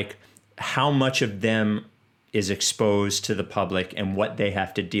 and like how much of them is exposed to the public and what they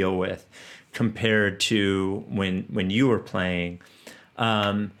have to deal with compared to when you were playing.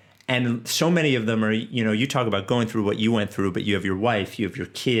 And so many of them are, you talk about going through what you went through, but you have your wife, you have your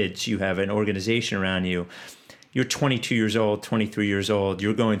kids, you have an organization around you. You're 22 years old, 23 years old.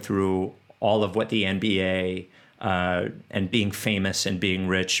 You're going through all of what the NBA and being famous and being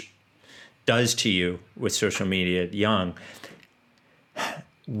rich does to you with social media young.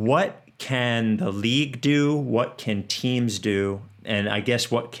 What can the league do? What can teams do? And I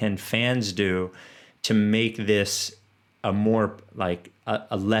guess what can fans do to make this a more like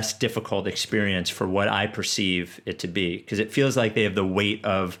a less difficult experience for what I perceive it to be? Because it feels like they have the weight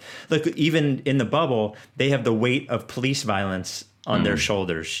of, look, even in the bubble, they have the weight of police violence on their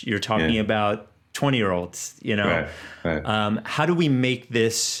shoulders. You're talking about 20-year-olds, Right. How do we make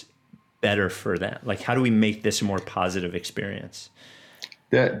this better for them? Like, how do we make this a more positive experience?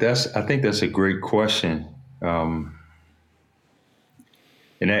 I think that's a great question. And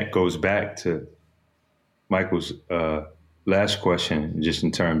that goes back to Michael's last question, just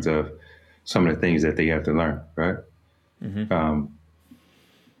in terms of some of the things that they have to learn, right? Mm-hmm.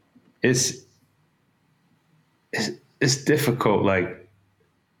 It's difficult. Like,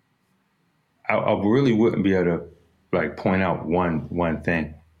 I really wouldn't be able to like point out one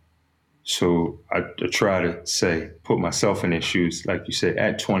thing. So I try to put myself in their shoes, like you said,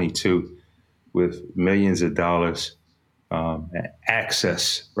 at 22, with millions of dollars,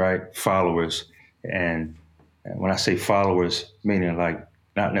 access, right? Followers. And when I say followers, meaning like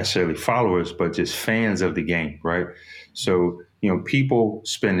not necessarily followers, but just fans of the game, right? So, people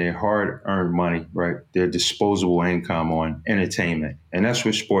spend their hard-earned money, right? Their disposable income on entertainment. And that's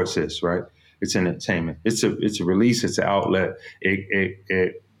what sports is, right? It's entertainment. It's a release. It's an outlet.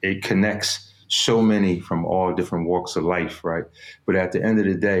 It connects so many from all different walks of life, right? But at the end of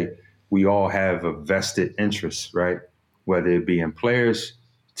the day, we all have a vested interest, right? Whether it be in players,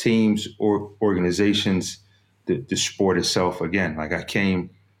 teams, or organizations, the sport itself. Again, like I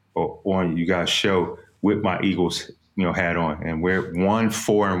came on you guys' show with my Eagles, hat on, and we're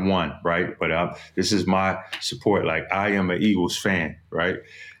 1-4-1, right? But this is my support. Like, I am an Eagles fan, right?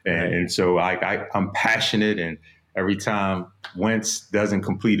 And so I'm passionate, and every time Wentz doesn't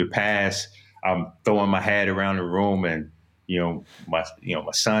complete a pass, I'm throwing my hat around the room, and my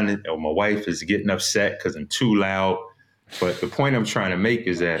son or my wife is getting upset because I'm too loud. But the point I'm trying to make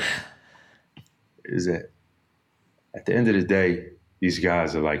is that at the end of the day, these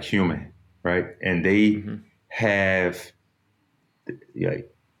guys are like human, right? And they have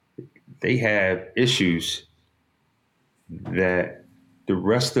they have issues that the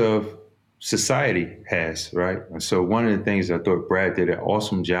rest of society has, right? And so one of the things I thought Brad did an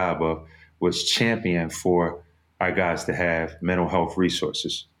awesome job of was champion for our guys to have mental health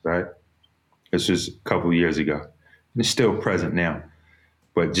resources, right? This was a couple of years ago. And it's still present now.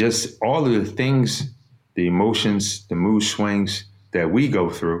 But just all of the things, the emotions, the mood swings that we go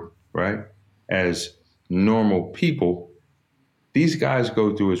through, right, as normal people, these guys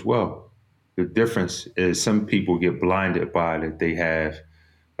go through as well. The difference is some people get blinded by that they have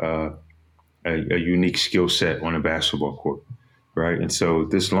a unique skill set on a basketball court, right? And so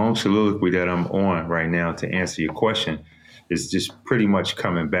this long soliloquy that I'm on right now to answer your question is just pretty much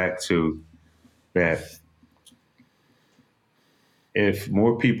coming back to that if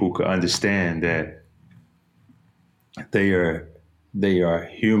more people could understand that they are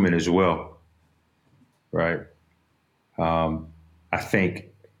human as well, right? I think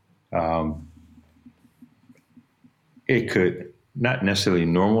it could not necessarily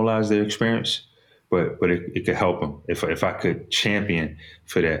normalize their experience, but it could help them if I could champion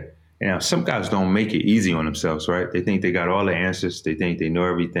for that. Now, some guys don't make it easy on themselves, right? They think they got all the answers. They think they know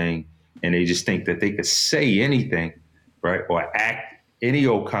everything, and they just think that they could say anything, right, or act any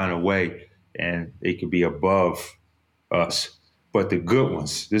old kind of way, and they could be above us. But the good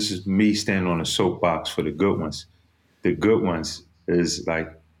ones, this is me standing on a soapbox for the good ones. The good ones is like,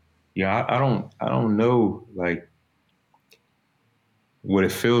 I don't know, like, what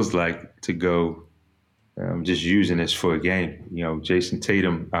it feels like to go. I'm just using this for a game. Jason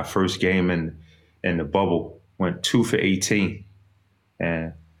Tatum, our first game in the bubble, went 2 for 18,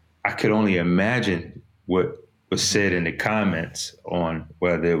 and I could only imagine what was said in the comments on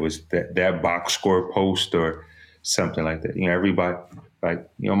whether it was that box score post or something like that. Everybody, like,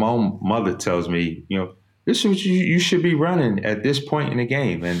 my own mother tells me, this is what you should be running at this point in the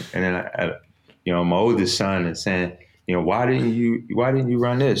game, and then my oldest son is saying, why didn't you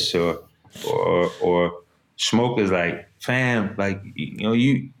run this, or Smoke is like, fam, like,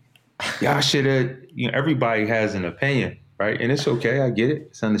 y'all should have, everybody has an opinion, right? And it's okay, I get it,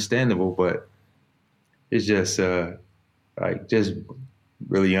 it's understandable, but it's just just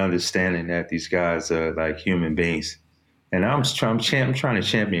really understanding that these guys are like human beings, and I'm trying to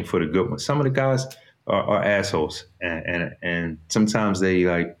champion for the good ones. Some of the guys are assholes, and sometimes they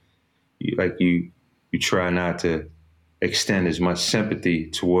you try not to extend as much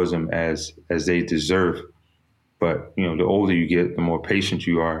sympathy towards them as they deserve. But the older you get, the more patient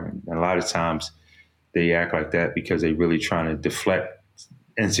you are, and a lot of times they act like that because they're really trying to deflect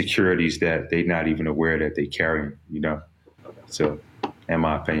insecurities that they're not even aware that they carry. So, in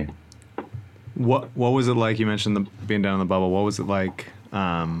my opinion. What was it like? You mentioned being down in the bubble. What was it like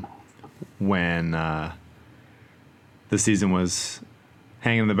when the season was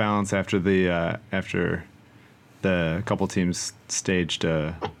hanging in the balance after the couple teams staged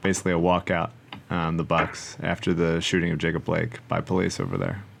basically a walkout, the Bucks, after the shooting of Jacob Blake by police over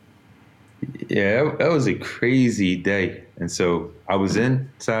there? Yeah, that was a crazy day. And so I was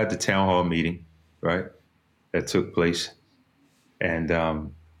inside the town hall meeting, right, that took place. And, for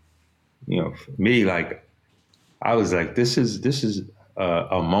me, like, I was like, this is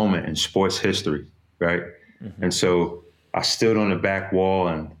a moment in sports history, right? Mm-hmm. And so I stood on the back wall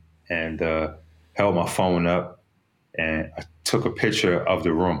and held my phone up, and I took a picture of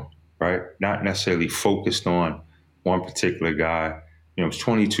the room, right? Not necessarily focused on one particular guy. It was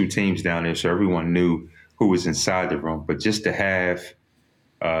 22 teams down there, so everyone knew who was inside the room. But just to have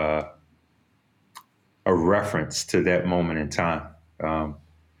a reference to that moment in time,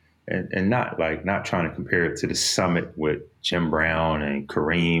 and not trying to compare it to the summit with Jim Brown and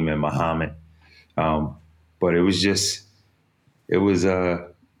Kareem and Muhammad, but it was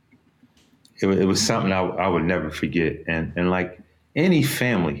something I would never forget. And like any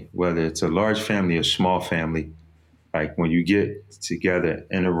family, whether it's a large family or small family, like when you get together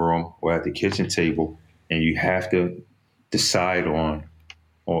in a room or at the kitchen table and you have to decide on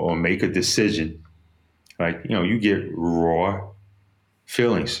or make a decision, like, you get raw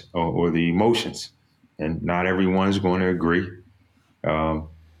feelings or the emotions, and not everyone's going to agree.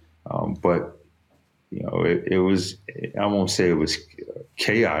 But, it was, I won't say it was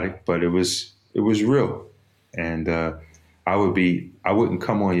chaotic, but it was real. And I wouldn't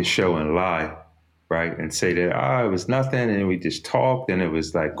come on your show and lie, right, and say that, it was nothing, and we just talked, and it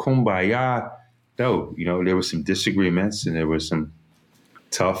was like kumbaya. No, there were some disagreements, and there was some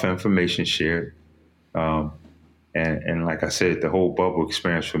tough information shared. And like I said, the whole bubble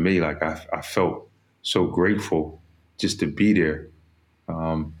experience for me, like I felt so grateful just to be there,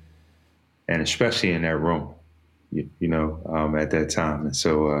 and especially in that room, at that time. And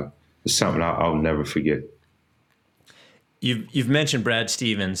so it's something I'll never forget. You've mentioned Brad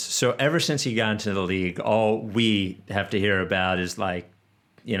Stevens. So ever since he got into the league, all we have to hear about is like,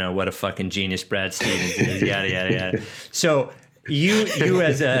 what a fucking genius Brad Stevens is, yada yada yada. So you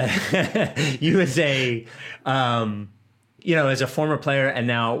as a as a former player and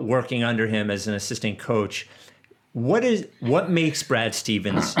now working under him as an assistant coach, what makes Brad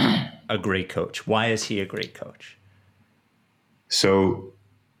Stevens a great coach? Why is he a great coach? So,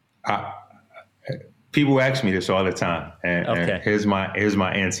 people ask me this all the time, and here's my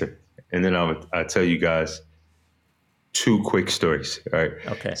answer, and then I'll tell you guys 2 quick stories. All right.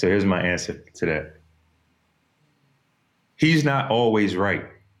 Okay. So here's my answer to that. He's not always right,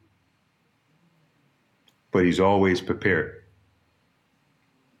 but he's always prepared,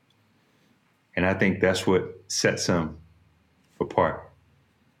 and I think that's what sets him apart.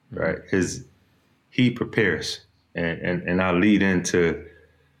 Right? He prepares, and I'll lead into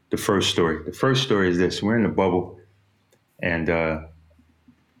the first story. The first story is this: we're in the bubble, and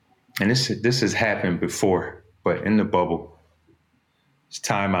this has happened before, but in the bubble, it's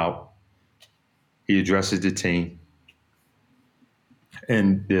timeout. He addresses the team,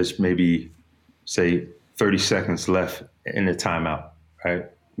 and there's maybe, say, 30 seconds left in the timeout. Right,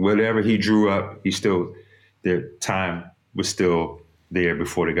 whatever he drew up, the time was still there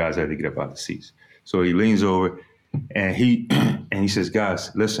before the guys had to get up out of the seats. So he leans over. And he says,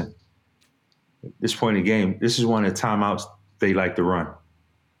 guys, listen, at this point in the game, this is one of the timeouts they like to run.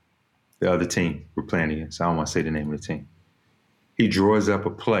 The other team we're playing against. I don't want to say the name of the team. He draws up a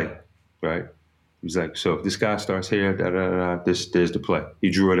play, right? He's like, so if this guy starts here, there's the play. He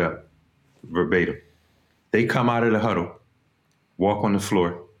drew it up verbatim. They come out of the huddle, walk on the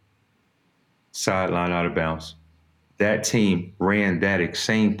floor, sideline out of bounds. That team ran that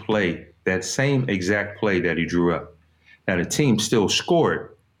same play, that same exact play that he drew up. Now, the team still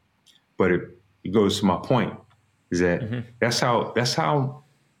scored, but it goes to my point, is that that's how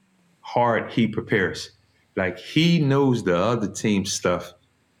hard he prepares. Like, he knows the other team's stuff.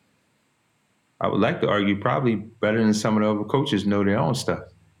 I would like to argue probably better than some of the other coaches know their own stuff.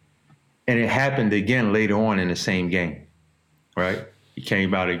 And it happened again later on in the same game, right? He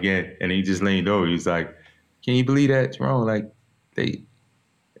came out again, and he just leaned over. He's like, can you believe that, Jerome? Like, they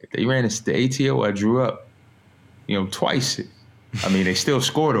ran the ATO I drew up, twice. I mean, they still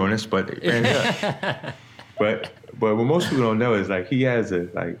scored on us, but they ran it up. But what most people don't know is, like, he has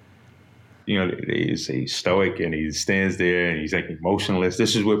he's stoic, and he stands there and he's like emotionless.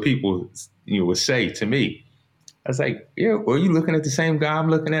 This is what people, would say to me. I was like, yeah, well, you looking at the same guy I'm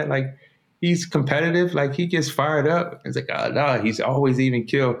looking at? Like, he's competitive. Like, he gets fired up. It's like, oh, no, he's always even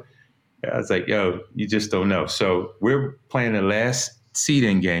killed. I was like, yo, you just don't know. So we're playing the last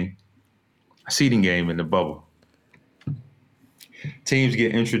seeding game in the bubble. Teams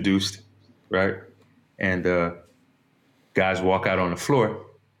get introduced, right? And guys walk out on the floor.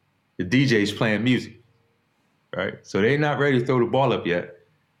 The DJ's playing music, right? So they're not ready to throw the ball up yet.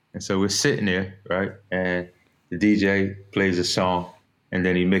 And so we're sitting there, right? And the DJ plays a song, and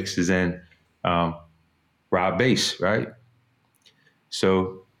then he mixes in Rob bass, right?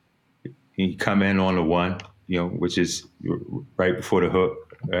 So he come in on the one, which is right before the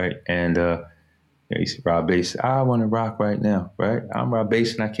hook, right? And he's Rob bass. I want to rock right now, right? I'm Rob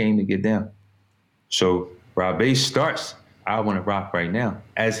bass, and I came to get down. So Rob bass starts, I want to rock right now.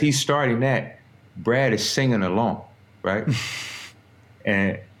 As he's starting that, Brad is singing along, right?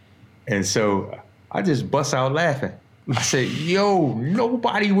 and so I just bust out laughing. I said, yo,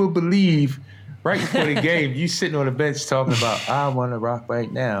 nobody will believe right before the game you sitting on the bench talking about, I want to rock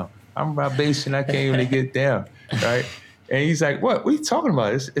right now. I'm Rob bass, and I came to get down, right? And he's like, what are you talking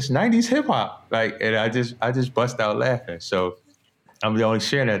about? It's 90s hip hop. Like, and I just bust out laughing. So I'm only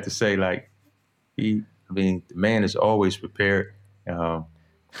sharing that to say, like, the man is always prepared.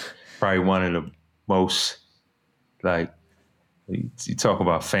 Probably one of the most, like, you talk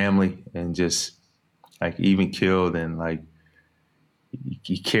about family and just, like, even killed, and, like,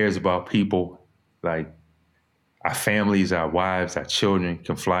 he cares about people. Like, our families, our wives, our children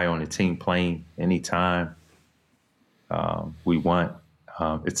can fly on a team plane anytime we want.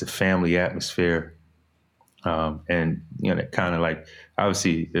 It's a family atmosphere. And, that kind of, like,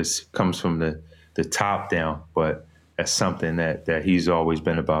 obviously this comes from the top down, but that's something that he's always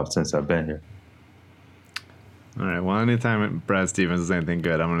been about since I've been here. All right. Well, anytime Brad Stevens is anything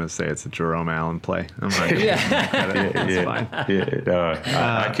good, I'm going to say it's a Jerome Allen play. I'm not going to That's fine.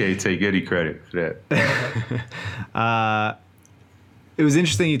 I can't take any credit for that. It was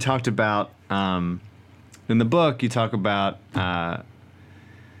interesting you talked about, in the book, you talk about, the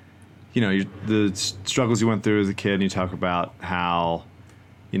struggles you went through as a kid, and you talk about how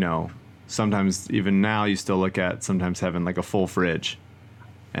sometimes even now you still look at sometimes having like a full fridge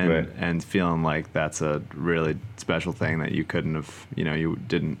and Right. and feeling like that's a really special thing that you couldn't have, you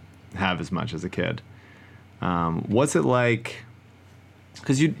didn't have as much as a kid. What's it like?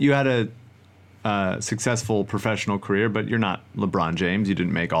 Because you had a successful professional career, but you're not LeBron James. You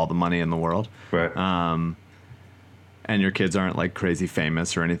didn't make all the money in the world. Right. And your kids aren't like crazy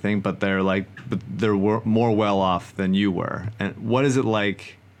famous or anything, but they're more well off than you were. And what is it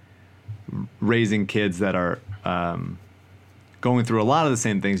like raising kids that are going through a lot of the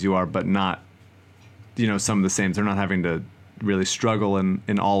same things you are, but not, some of the same? They're not having to really struggle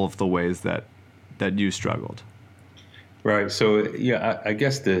in all of the ways that you struggled. Right. So yeah, I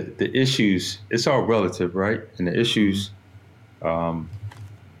guess the issues, it's all relative, right? And the issues are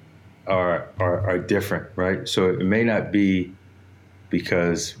different, right? So it may not be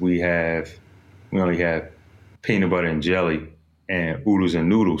because we only have peanut butter and jelly and oodles and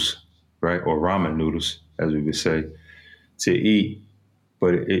noodles, right? Or ramen noodles, as we would say, to eat.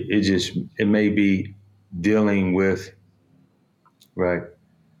 But it may be dealing with, right,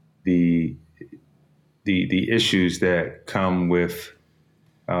 the issues that come with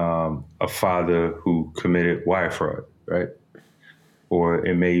a father who committed wire fraud, right? Or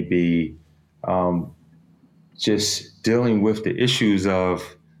it may be just dealing with the issues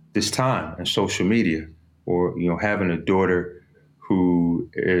of this time and social media, or having a daughter who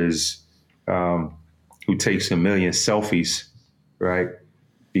takes a million selfies, right?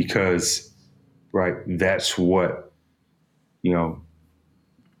 Because, right, that's what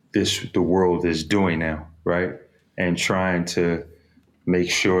the world is doing now, right? And trying to make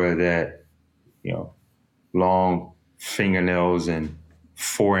sure that long fingernails and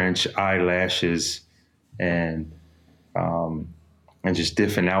 4-inch eyelashes and just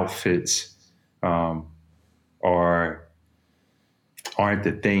different outfits aren't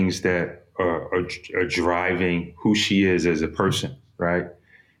the things that are driving who she is as a person, right?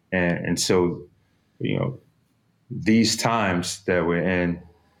 And so these times that we're in,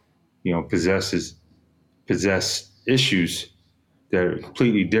 possess issues that are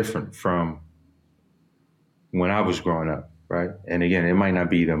completely different from when I was growing up, right? And again, it might not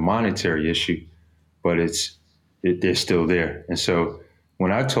be the monetary issue, but they're still there. And so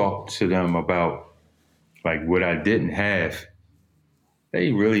when I talk to them about like what I didn't have,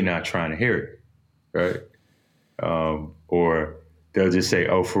 they really not trying to hear it, right? Or they'll just say,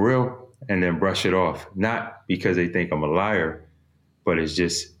 "Oh, for real," and then brush it off. Not because they think I'm a liar, but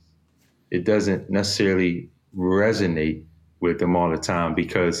it doesn't necessarily resonate with them all the time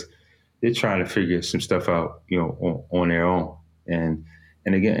because they're trying to figure some stuff out, on their own. And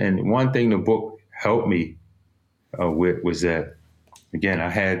again, one thing the book helped me with was that, again, I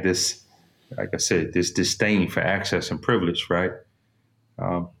had this, like I said, this disdain for access and privilege, right?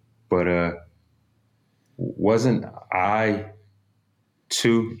 But wasn't I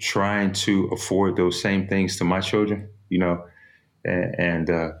too trying to afford those same things to my children,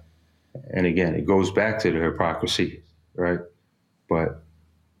 And again, it goes back to the hypocrisy, right? But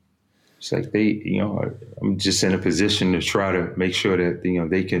it's like I'm just in a position to try to make sure that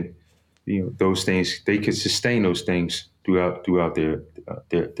they can, those things, they can sustain those things throughout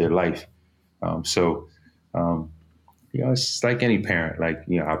their life. It's like any parent. Like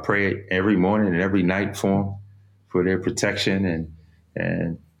I pray every morning and every night for them, for their protection,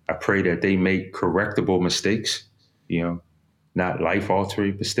 and I pray that they make correctable mistakes, not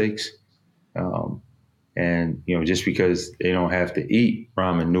life-altering mistakes. And just because they don't have to eat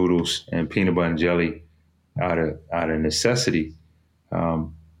ramen noodles and peanut butter and jelly out of necessity,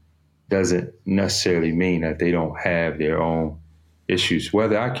 doesn't necessarily mean that they don't have their own issues,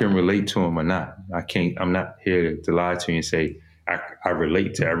 whether I can relate to them or not. I'm not here to lie to you and say I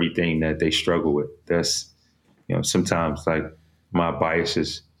relate to everything that they struggle with. That's, sometimes like my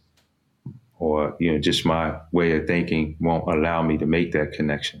biases or, just my way of thinking won't allow me to make that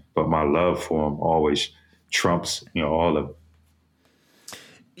connection. But my love for them always trumps, all of it.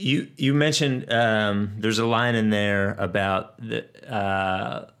 You mentioned there's a line in there about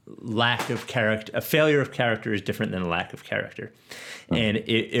the lack of character. A failure of character is different than a lack of character. And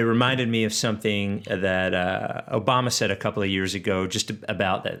it reminded me of something that Obama said a couple of years ago just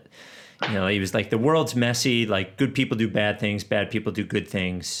about that. He was like, the world's messy, like good people do bad things, bad people do good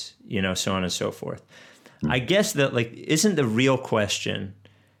things, so on and so forth. I guess that isn't the real question,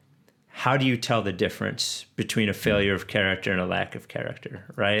 how do you tell the difference between a failure of character and a lack of character,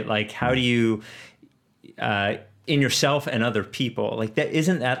 right? Like, how do you, in yourself and other people, like that,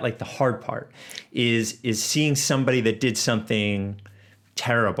 isn't that like the hard part is seeing somebody that did something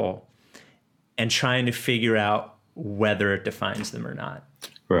terrible and trying to figure out whether it defines them or not.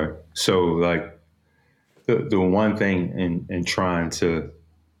 Right. So like the one thing in trying to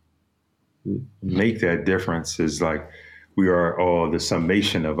make that difference is like we are all the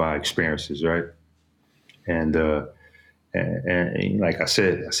summation of our experiences, right? And like I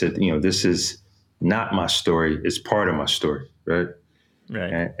said, this is not my story. It's part of my story, right?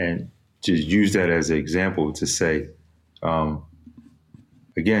 Right. And to use that as an example to say,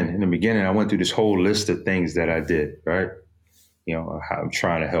 again, in the beginning, I went through this whole list of things that I did, right? How I'm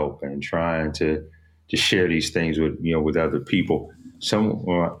trying to help and trying to share these things with other people.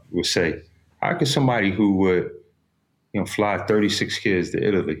 Someone would say, how could somebody who would, fly 36 kids to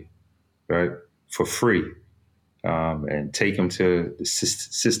Italy, right, for free, and take them to the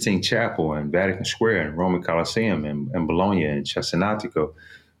Sistine Chapel and Vatican Square and Roman Colosseum and Bologna and Cesenatico,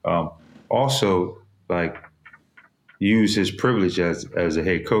 also like use his privilege as a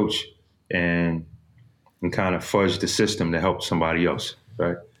head coach and kind of fudge the system to help somebody else,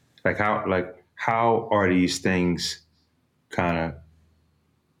 right? How are these things kind of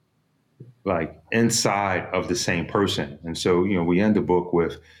like inside of the same person? And so, we end the book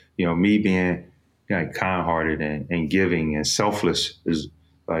with, me being kind-hearted and giving and selfless is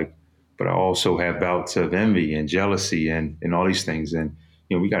like, but I also have bouts of envy and jealousy and all these things. And,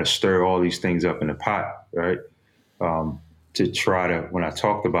 we got to stir all these things up in the pot, right? To try to, when I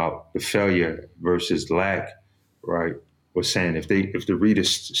talked about the failure versus lack, right, was saying if the reader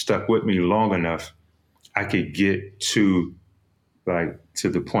stuck with me long enough, I could get to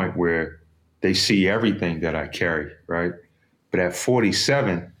the point where they see everything that I carry, right? But at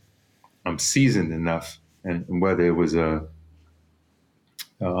 47, I'm seasoned enough, and whether it was the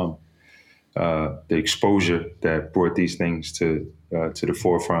exposure that brought these things to the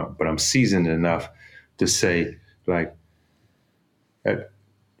forefront, but I'm seasoned enough to say, like,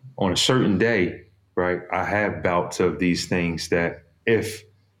 on a certain day, right, I have bouts of these things that, if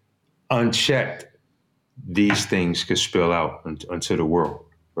unchecked, these things could spill out into the world,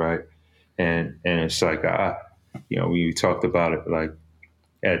 right? And it's like, we talked about it, like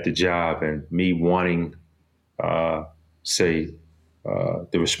at the job, and me wanting, the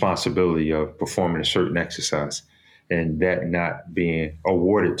responsibility of performing a certain exercise, and that not being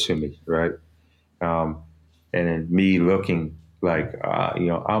awarded to me, right? And then me looking like, I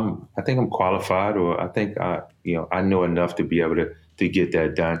think I'm qualified, or I think I know enough to be able to get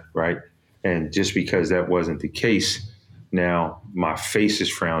that done, right? And just because that wasn't the case, now my face is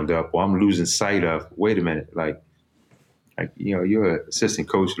frowned up, or I'm losing sight of, wait a minute, like you're an assistant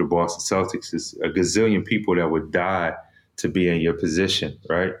coach of the Boston Celtics. There's a gazillion people that would die to be in your position,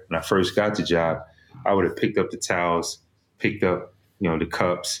 right? When I first got the job, I would have picked up the towels, picked up, the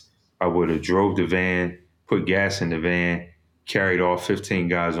cups. I would have drove the van, put gas in the van, carried all 15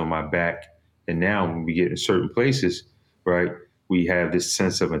 guys on my back. And now when we get in certain places, right, we have this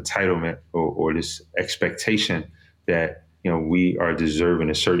sense of entitlement or this expectation that, we are deserving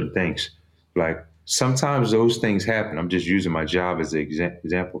of certain things. Like sometimes those things happen. I'm just using my job as an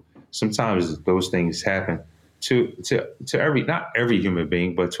example. Sometimes those things happen to not every human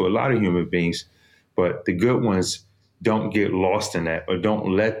being, but to a lot of human beings. But the good ones don't get lost in that, or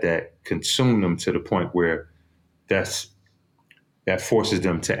don't let that consume them to the point where that forces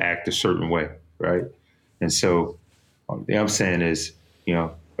them to act a certain way, right? And so what I'm saying is,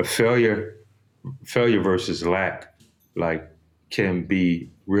 a failure versus lack, like, can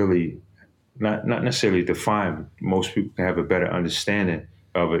be really not necessarily defined. Most people can have a better understanding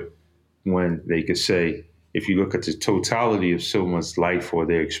of it when they could say, if you look at the totality of someone's life or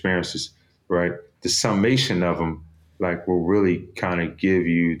their experiences, right, the summation of them, like, will really kind of give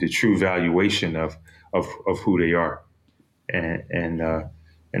you the true valuation of who they are. And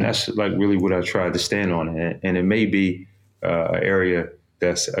that's like really what I tried to stand on. And it may be an area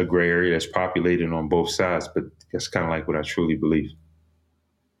that's a gray area that's populated on both sides, but that's kind of like what I truly believe.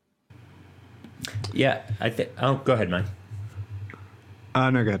 Yeah, go ahead, Mike.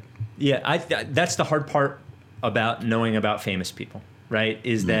 No, good. Yeah, that's the hard part about knowing about famous people, right?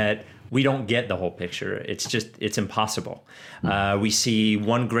 Is that we don't get the whole picture. It's impossible. We see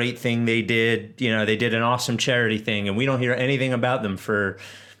one great thing they did. They did an awesome charity thing, and we don't hear anything about them for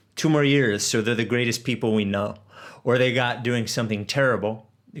 2 more years. So they're the greatest people we know. Or they got doing something terrible.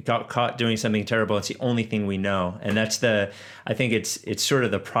 They got caught doing something terrible. It's the only thing we know, and I think it's sort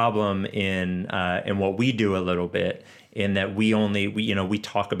of the problem in what we do a little bit in that we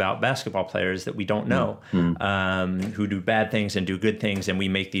talk about basketball players that we don't know, who do bad things and do good things, and we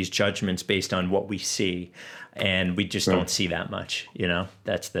make these judgments based on what we see, and we just don't see that much.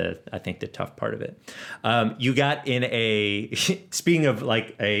 That's I think the tough part of it. You got in speaking of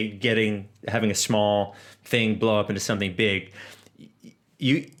like having a small thing blow up into something big.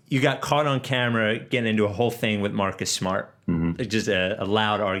 You got caught on camera getting into a whole thing with Marcus Smart, just a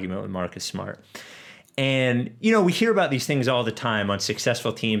loud argument with Marcus Smart. And, we hear about these things all the time on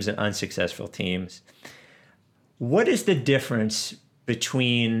successful teams and unsuccessful teams. What is the difference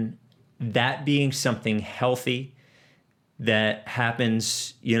between that being something healthy that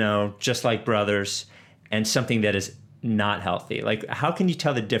happens, just like brothers, and something that is not healthy? Like, how can you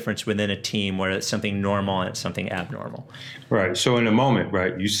tell the difference within a team where it's something normal and it's something abnormal? Right. So in the moment,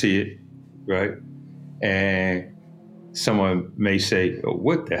 right, you see it, right? And someone may say, oh,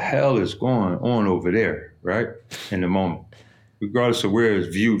 what the hell is going on over there, right? In the moment, regardless of where it's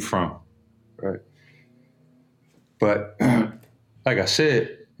viewed from, right? But like I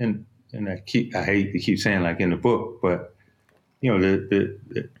said, and I hate to keep saying like in the book, but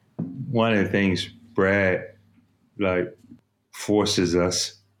the one of the things Brad like forces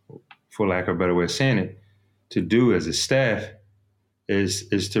us, for lack of a better way of saying it, to do as a staff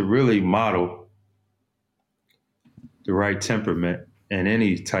is to really model the right temperament in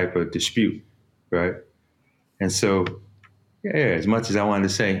any type of dispute, right? And so, as much as I wanted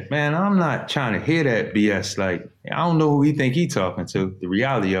to say, man, I'm not trying to hear that BS. Like, I don't know who he think he talking to. The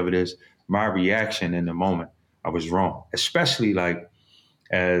reality of it is my reaction in the moment, I was wrong, especially like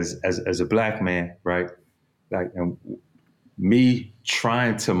as a black man, right? Like, and me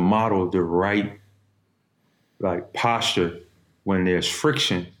trying to model the right like posture when there's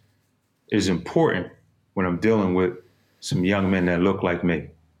friction is important when I'm dealing with some young men that look like me,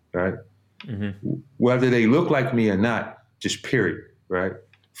 right? Mm-hmm. Whether they look like me or not, just period, right?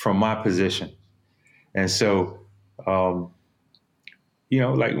 From my position. And so, like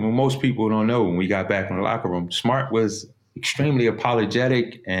when most people don't know, when we got back in the locker room, Smart was extremely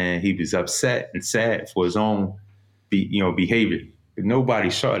apologetic and he was upset and sad for his own, behavior. But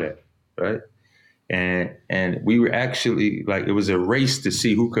nobody saw that, right? And we were actually like, it was a race to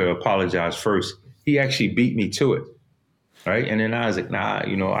see who could apologize first. He actually beat me to it, right? And then I was like, nah,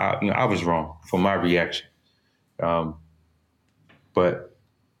 I was wrong for my reaction. But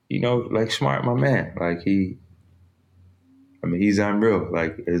like Smart, my man, like he's unreal.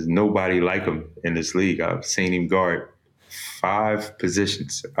 Like there's nobody like him in this league. I've seen him guard 5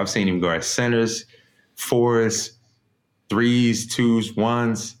 positions. I've seen him guard centers, 4s, 3s, 2s,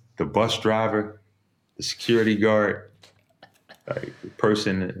 1s, the bus driver, the security guard, like the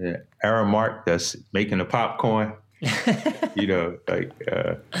person, Aramark that's making the popcorn,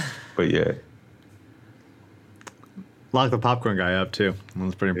 but yeah. Lock the popcorn guy up too. That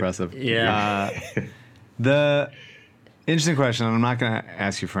was pretty impressive. Yeah. The interesting question, and I'm not going to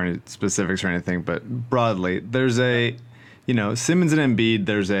ask you for any specifics or anything, but broadly, there's Simmons and Embiid,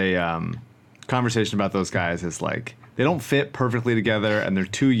 there's a conversation about those guys is like, they don't fit perfectly together and they're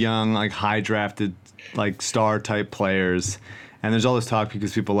too young, like high drafted, like star type players. And there's all this talk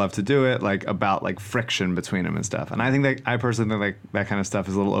because people love to do it, like about like friction between them and stuff. And I personally think like that kind of stuff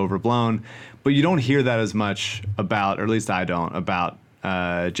is a little overblown, but you don't hear that as much about, or at least I don't, about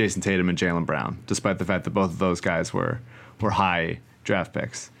Jason Tatum and Jaylen Brown, despite the fact that both of those guys were high draft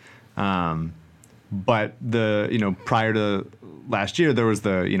picks. But prior to last year, there was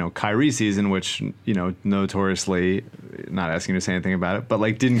the, Kyrie season, which, notoriously, not asking you to say anything about it, but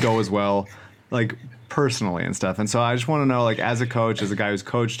like didn't go as well, like personally and stuff. And so I just want to know, like, as a coach, as a guy who's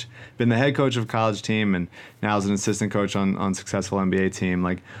been the head coach of a college team and now as an assistant coach on successful NBA team,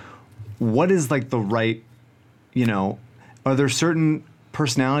 like, what is like the right, are there certain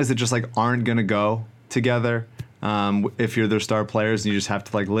personalities that just like aren't going to go together if you're their star players and you just have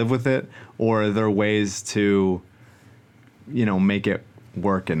to like live with it? Or are there ways to, make it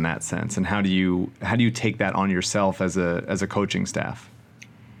work in that sense? And how do you take that on yourself as a coaching staff?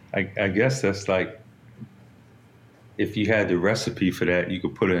 I guess that's like, if you had the recipe for that, you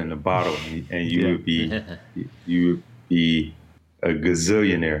could put it in a bottle and you would be a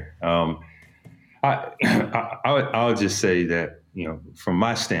gazillionaire. I'll just say that, from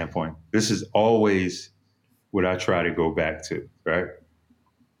my standpoint, this is always what I try to go back to, right?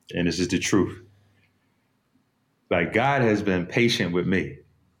 And this is the truth. Like, God has been patient with me.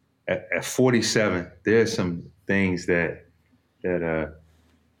 At 47, there's some things that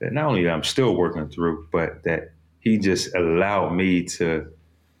not only that I'm still working through, but that he just allowed me to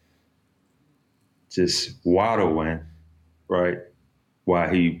just waddle in, right, while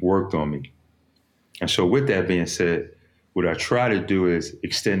he worked on me. And so with that being said, what I try to do is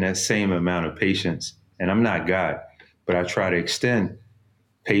extend that same amount of patience. And I'm not God, but I try to extend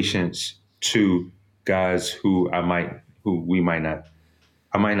patience to guys who I might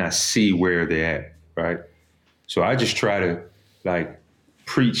not see where they're at, right? So I just try to like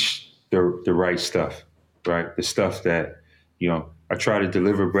preach the right stuff, right? The stuff that, I try to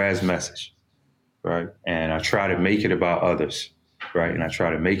deliver Brad's message, right? And I try to make it about others, right? And I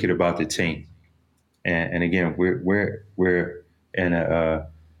try to make it about the team. And again, we're in a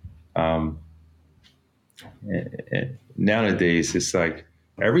nowadays it's like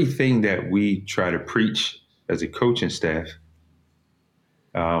everything that we try to preach as a coaching staff,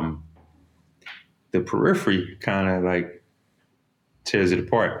 the periphery kind of like tears it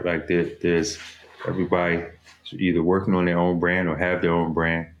apart. Like there's everybody either working on their own brand or have their own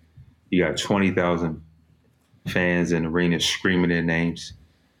brand. You got 20,000 fans in the arena screaming their names.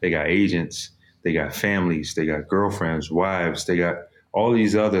 They got agents, they got families, they got girlfriends, wives, they got all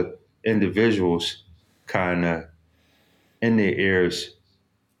these other individuals kind of in their ears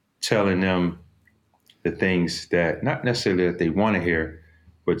telling them the things that not necessarily that they want to hear,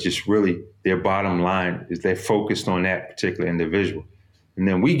 but just really their bottom line is they're focused on that particular individual. And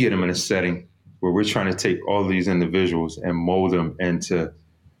then we get them in a setting where we're trying to take all these individuals and mold them into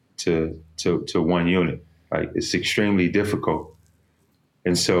to one unit. Like it's extremely difficult.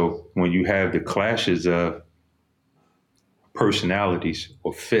 And so when you have the clashes of personalities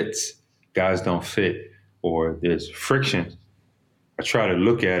or fits, guys don't fit, or there's friction, I try to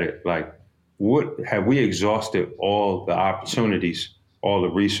look at it like, what have we exhausted all the opportunities, all the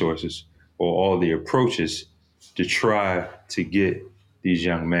resources, or all the approaches to try to get these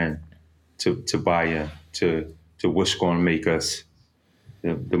young men to buy in to what's going to make us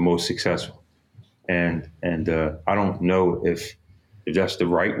the most successful. And I don't know if that's the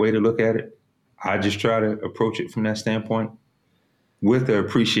right way to look at it. I just try to approach it from that standpoint with the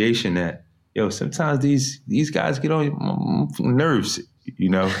appreciation that, sometimes these guys get on your nerves, but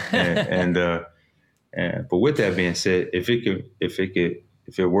with that being said, if it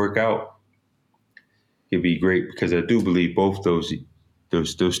work out, it'd be great, because I do believe both those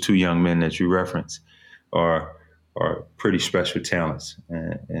two young men that you referenced are pretty special talents,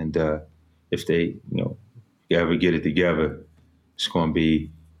 and if they ever get it together, it's going to be.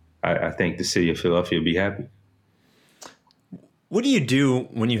 I think the city of Philadelphia will be happy. What do you do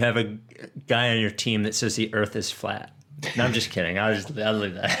when you have a guy on your team that says the Earth is flat? No, I'm just kidding. I'll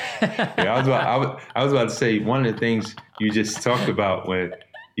leave that. Yeah, I was about to say, one of the things you just talked about when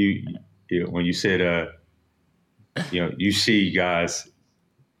you said you see guys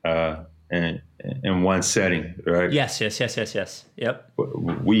in one setting, right? Yes. Yep.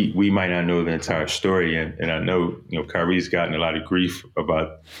 We might not know the entire story, and I know Kyrie's gotten a lot of grief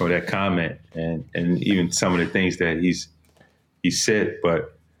for that comment, and even some of the things that he said.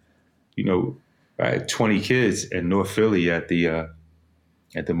 But I had 20 kids in North Philly at the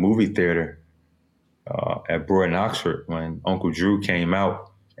movie theater at Broad and Oxford when Uncle Drew came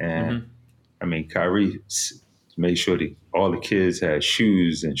out, and I mean Kyrie made sure that all the kids had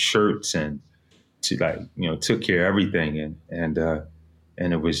shoes and shirts and took care of everything, and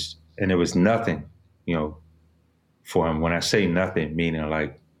it was nothing for him. When I say nothing, meaning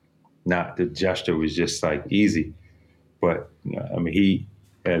like not the gesture was just like easy, but I mean he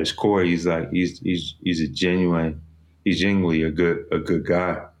at his core he's genuinely a good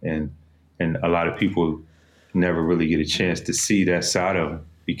guy, and a lot of people never really get a chance to see that side of him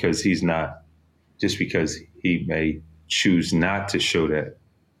because because he may choose not to show that.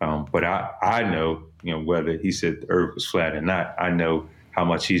 But I know, whether he said the earth was flat or not, I know how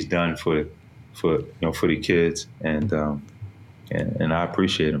much he's done for the kids, and I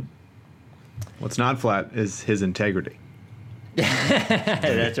appreciate him. What's not flat is his integrity.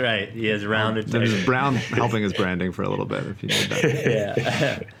 That's right. He has round integrity. There's Brown helping his branding for a little bit, if you need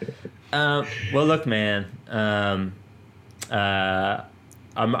that. Yeah. Well, look, man.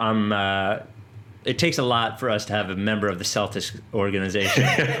 It takes a lot for us to have a member of the Celtics organization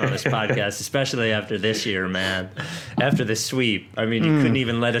on this podcast, especially after this year, man. After the sweep. I mean, you couldn't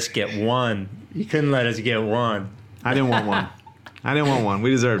even let us get one. You couldn't let us get one. I didn't want one. We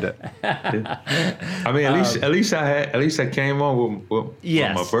deserved it. I mean, at least I came on with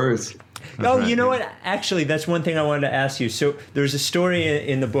my birds. Right. You know what? Actually, that's one thing I wanted to ask you. So there's a story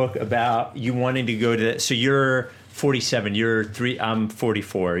in the book about you wanting to go to. So you're 47. I'm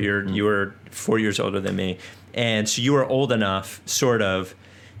 44. You were 4 years older than me, and so you were old enough, sort of,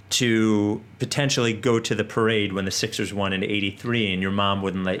 to potentially go to the parade when the Sixers won in '83, and your mom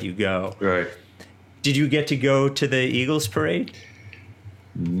wouldn't let you go. Right. Did you get to go to the Eagles parade?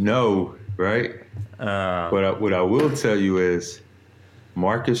 No, right? What I will tell you is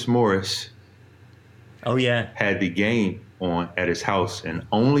Marcus Morris Oh, yeah. had the game on at his house, and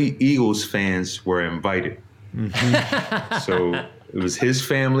only Eagles fans were invited. Mm-hmm. So it was his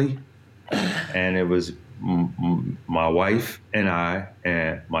family, and it was my wife and I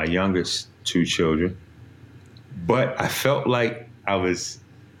and my youngest 2 children. But I felt like I was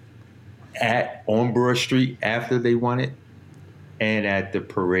on Broad Street after they won it and at the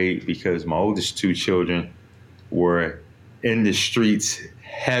parade, because my oldest 2 children were in the streets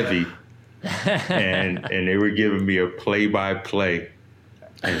heavy and they were giving me a play-by-play.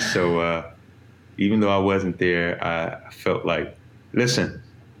 And so even though I wasn't there, I felt like, listen,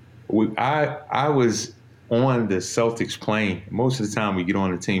 I was on the Celtics plane. Most of the time we get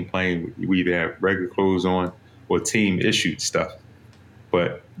on the team plane, we either have regular clothes on or team issued stuff.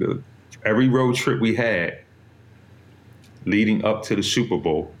 But every road trip we had leading up to the Super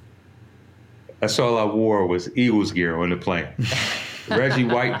Bowl, that's all I wore was Eagles gear on the plane. Reggie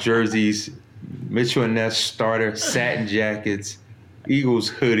White jerseys, Mitchell and Ness starter, satin jackets, Eagles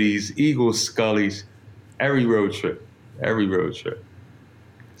hoodies, Eagles scullies, every road trip.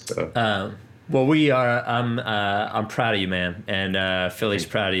 So. Well, I'm proud of you, man, and Philly's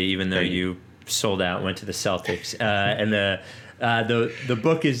proud of you, even though you sold out, went to the Celtics. And the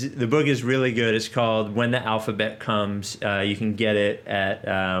book is really good. It's called When the Alphabet Comes. You can get it at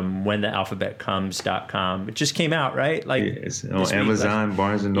whenthealphabetcomes.com. It just came out, right? Like it's on Amazon,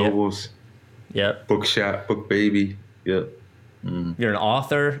 Barnes and Nobles. Yep. Bookshop, Book Baby. Yep. Mm. You're an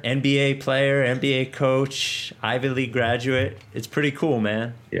author, NBA player, NBA coach, Ivy League graduate. It's pretty cool,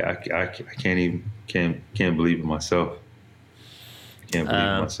 man. Yeah, I can't believe it myself.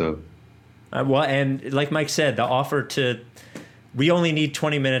 Well, and like Mike said, the offer we only need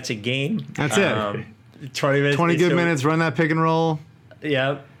 20 minutes a game. That's it. 20 minutes. 20 good minutes, run that pick and roll.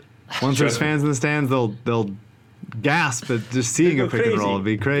 Yeah. Once there's fans in the stands, they'll gasp at just seeing a pick and roll. It'd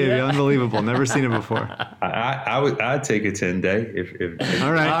be crazy, yeah. Unbelievable. Never seen it before. I'd take a 10-day if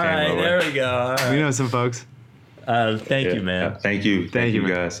all right, there we go. All right. We know some folks. Thank you, man. Thank you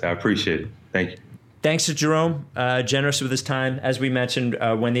guys. I appreciate it. Thank you. Thanks to Jerome, generous with his time. As we mentioned,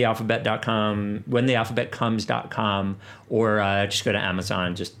 whenthealphabet.com, whenthealphabetcomes.com, or just go to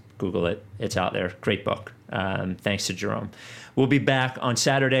Amazon, just Google it. It's out there. Great book. Thanks to Jerome. We'll be back on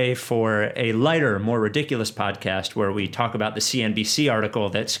Saturday for a lighter, more ridiculous podcast where we talk about the CNBC article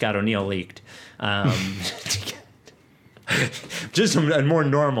that Scott O'Neill leaked. Just more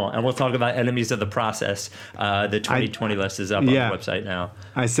normal, and we'll talk about enemies of the process. The 2020 list is up on the website now.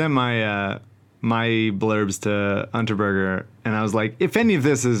 I sent my blurbs to Unterberger, and I was like, if any of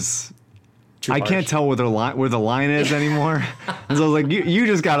this is, I can't tell where the line is anymore. And so I was like, you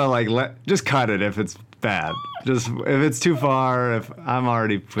just gotta just cut it if it's bad. Just if it's too far, if I'm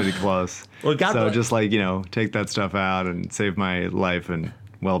already pretty close. Well, just take that stuff out and save my life and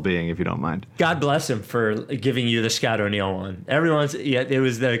well-being, if you don't mind. God bless him for giving you the Scott O'Neill one. It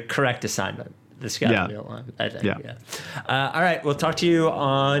was the correct assignment. The Scott O'Neill one, I think. Yeah. All right, we'll talk to you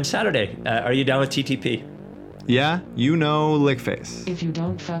on Saturday. Are you down with TTP? Yeah, lick face. If you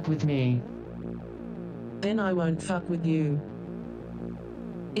don't fuck with me, then I won't fuck with you.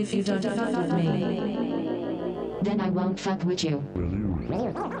 If you don't fuck with me, then I won't fuck with you.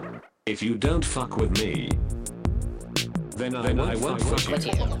 If you don't fuck with me, then I won't fuck with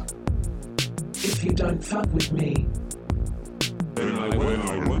you. If you don't fuck with me, then I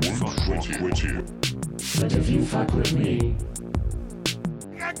won't fuck with you. But if you fuck with me,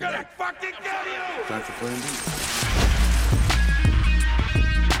 I'm gonna fucking kill you! That's a friend.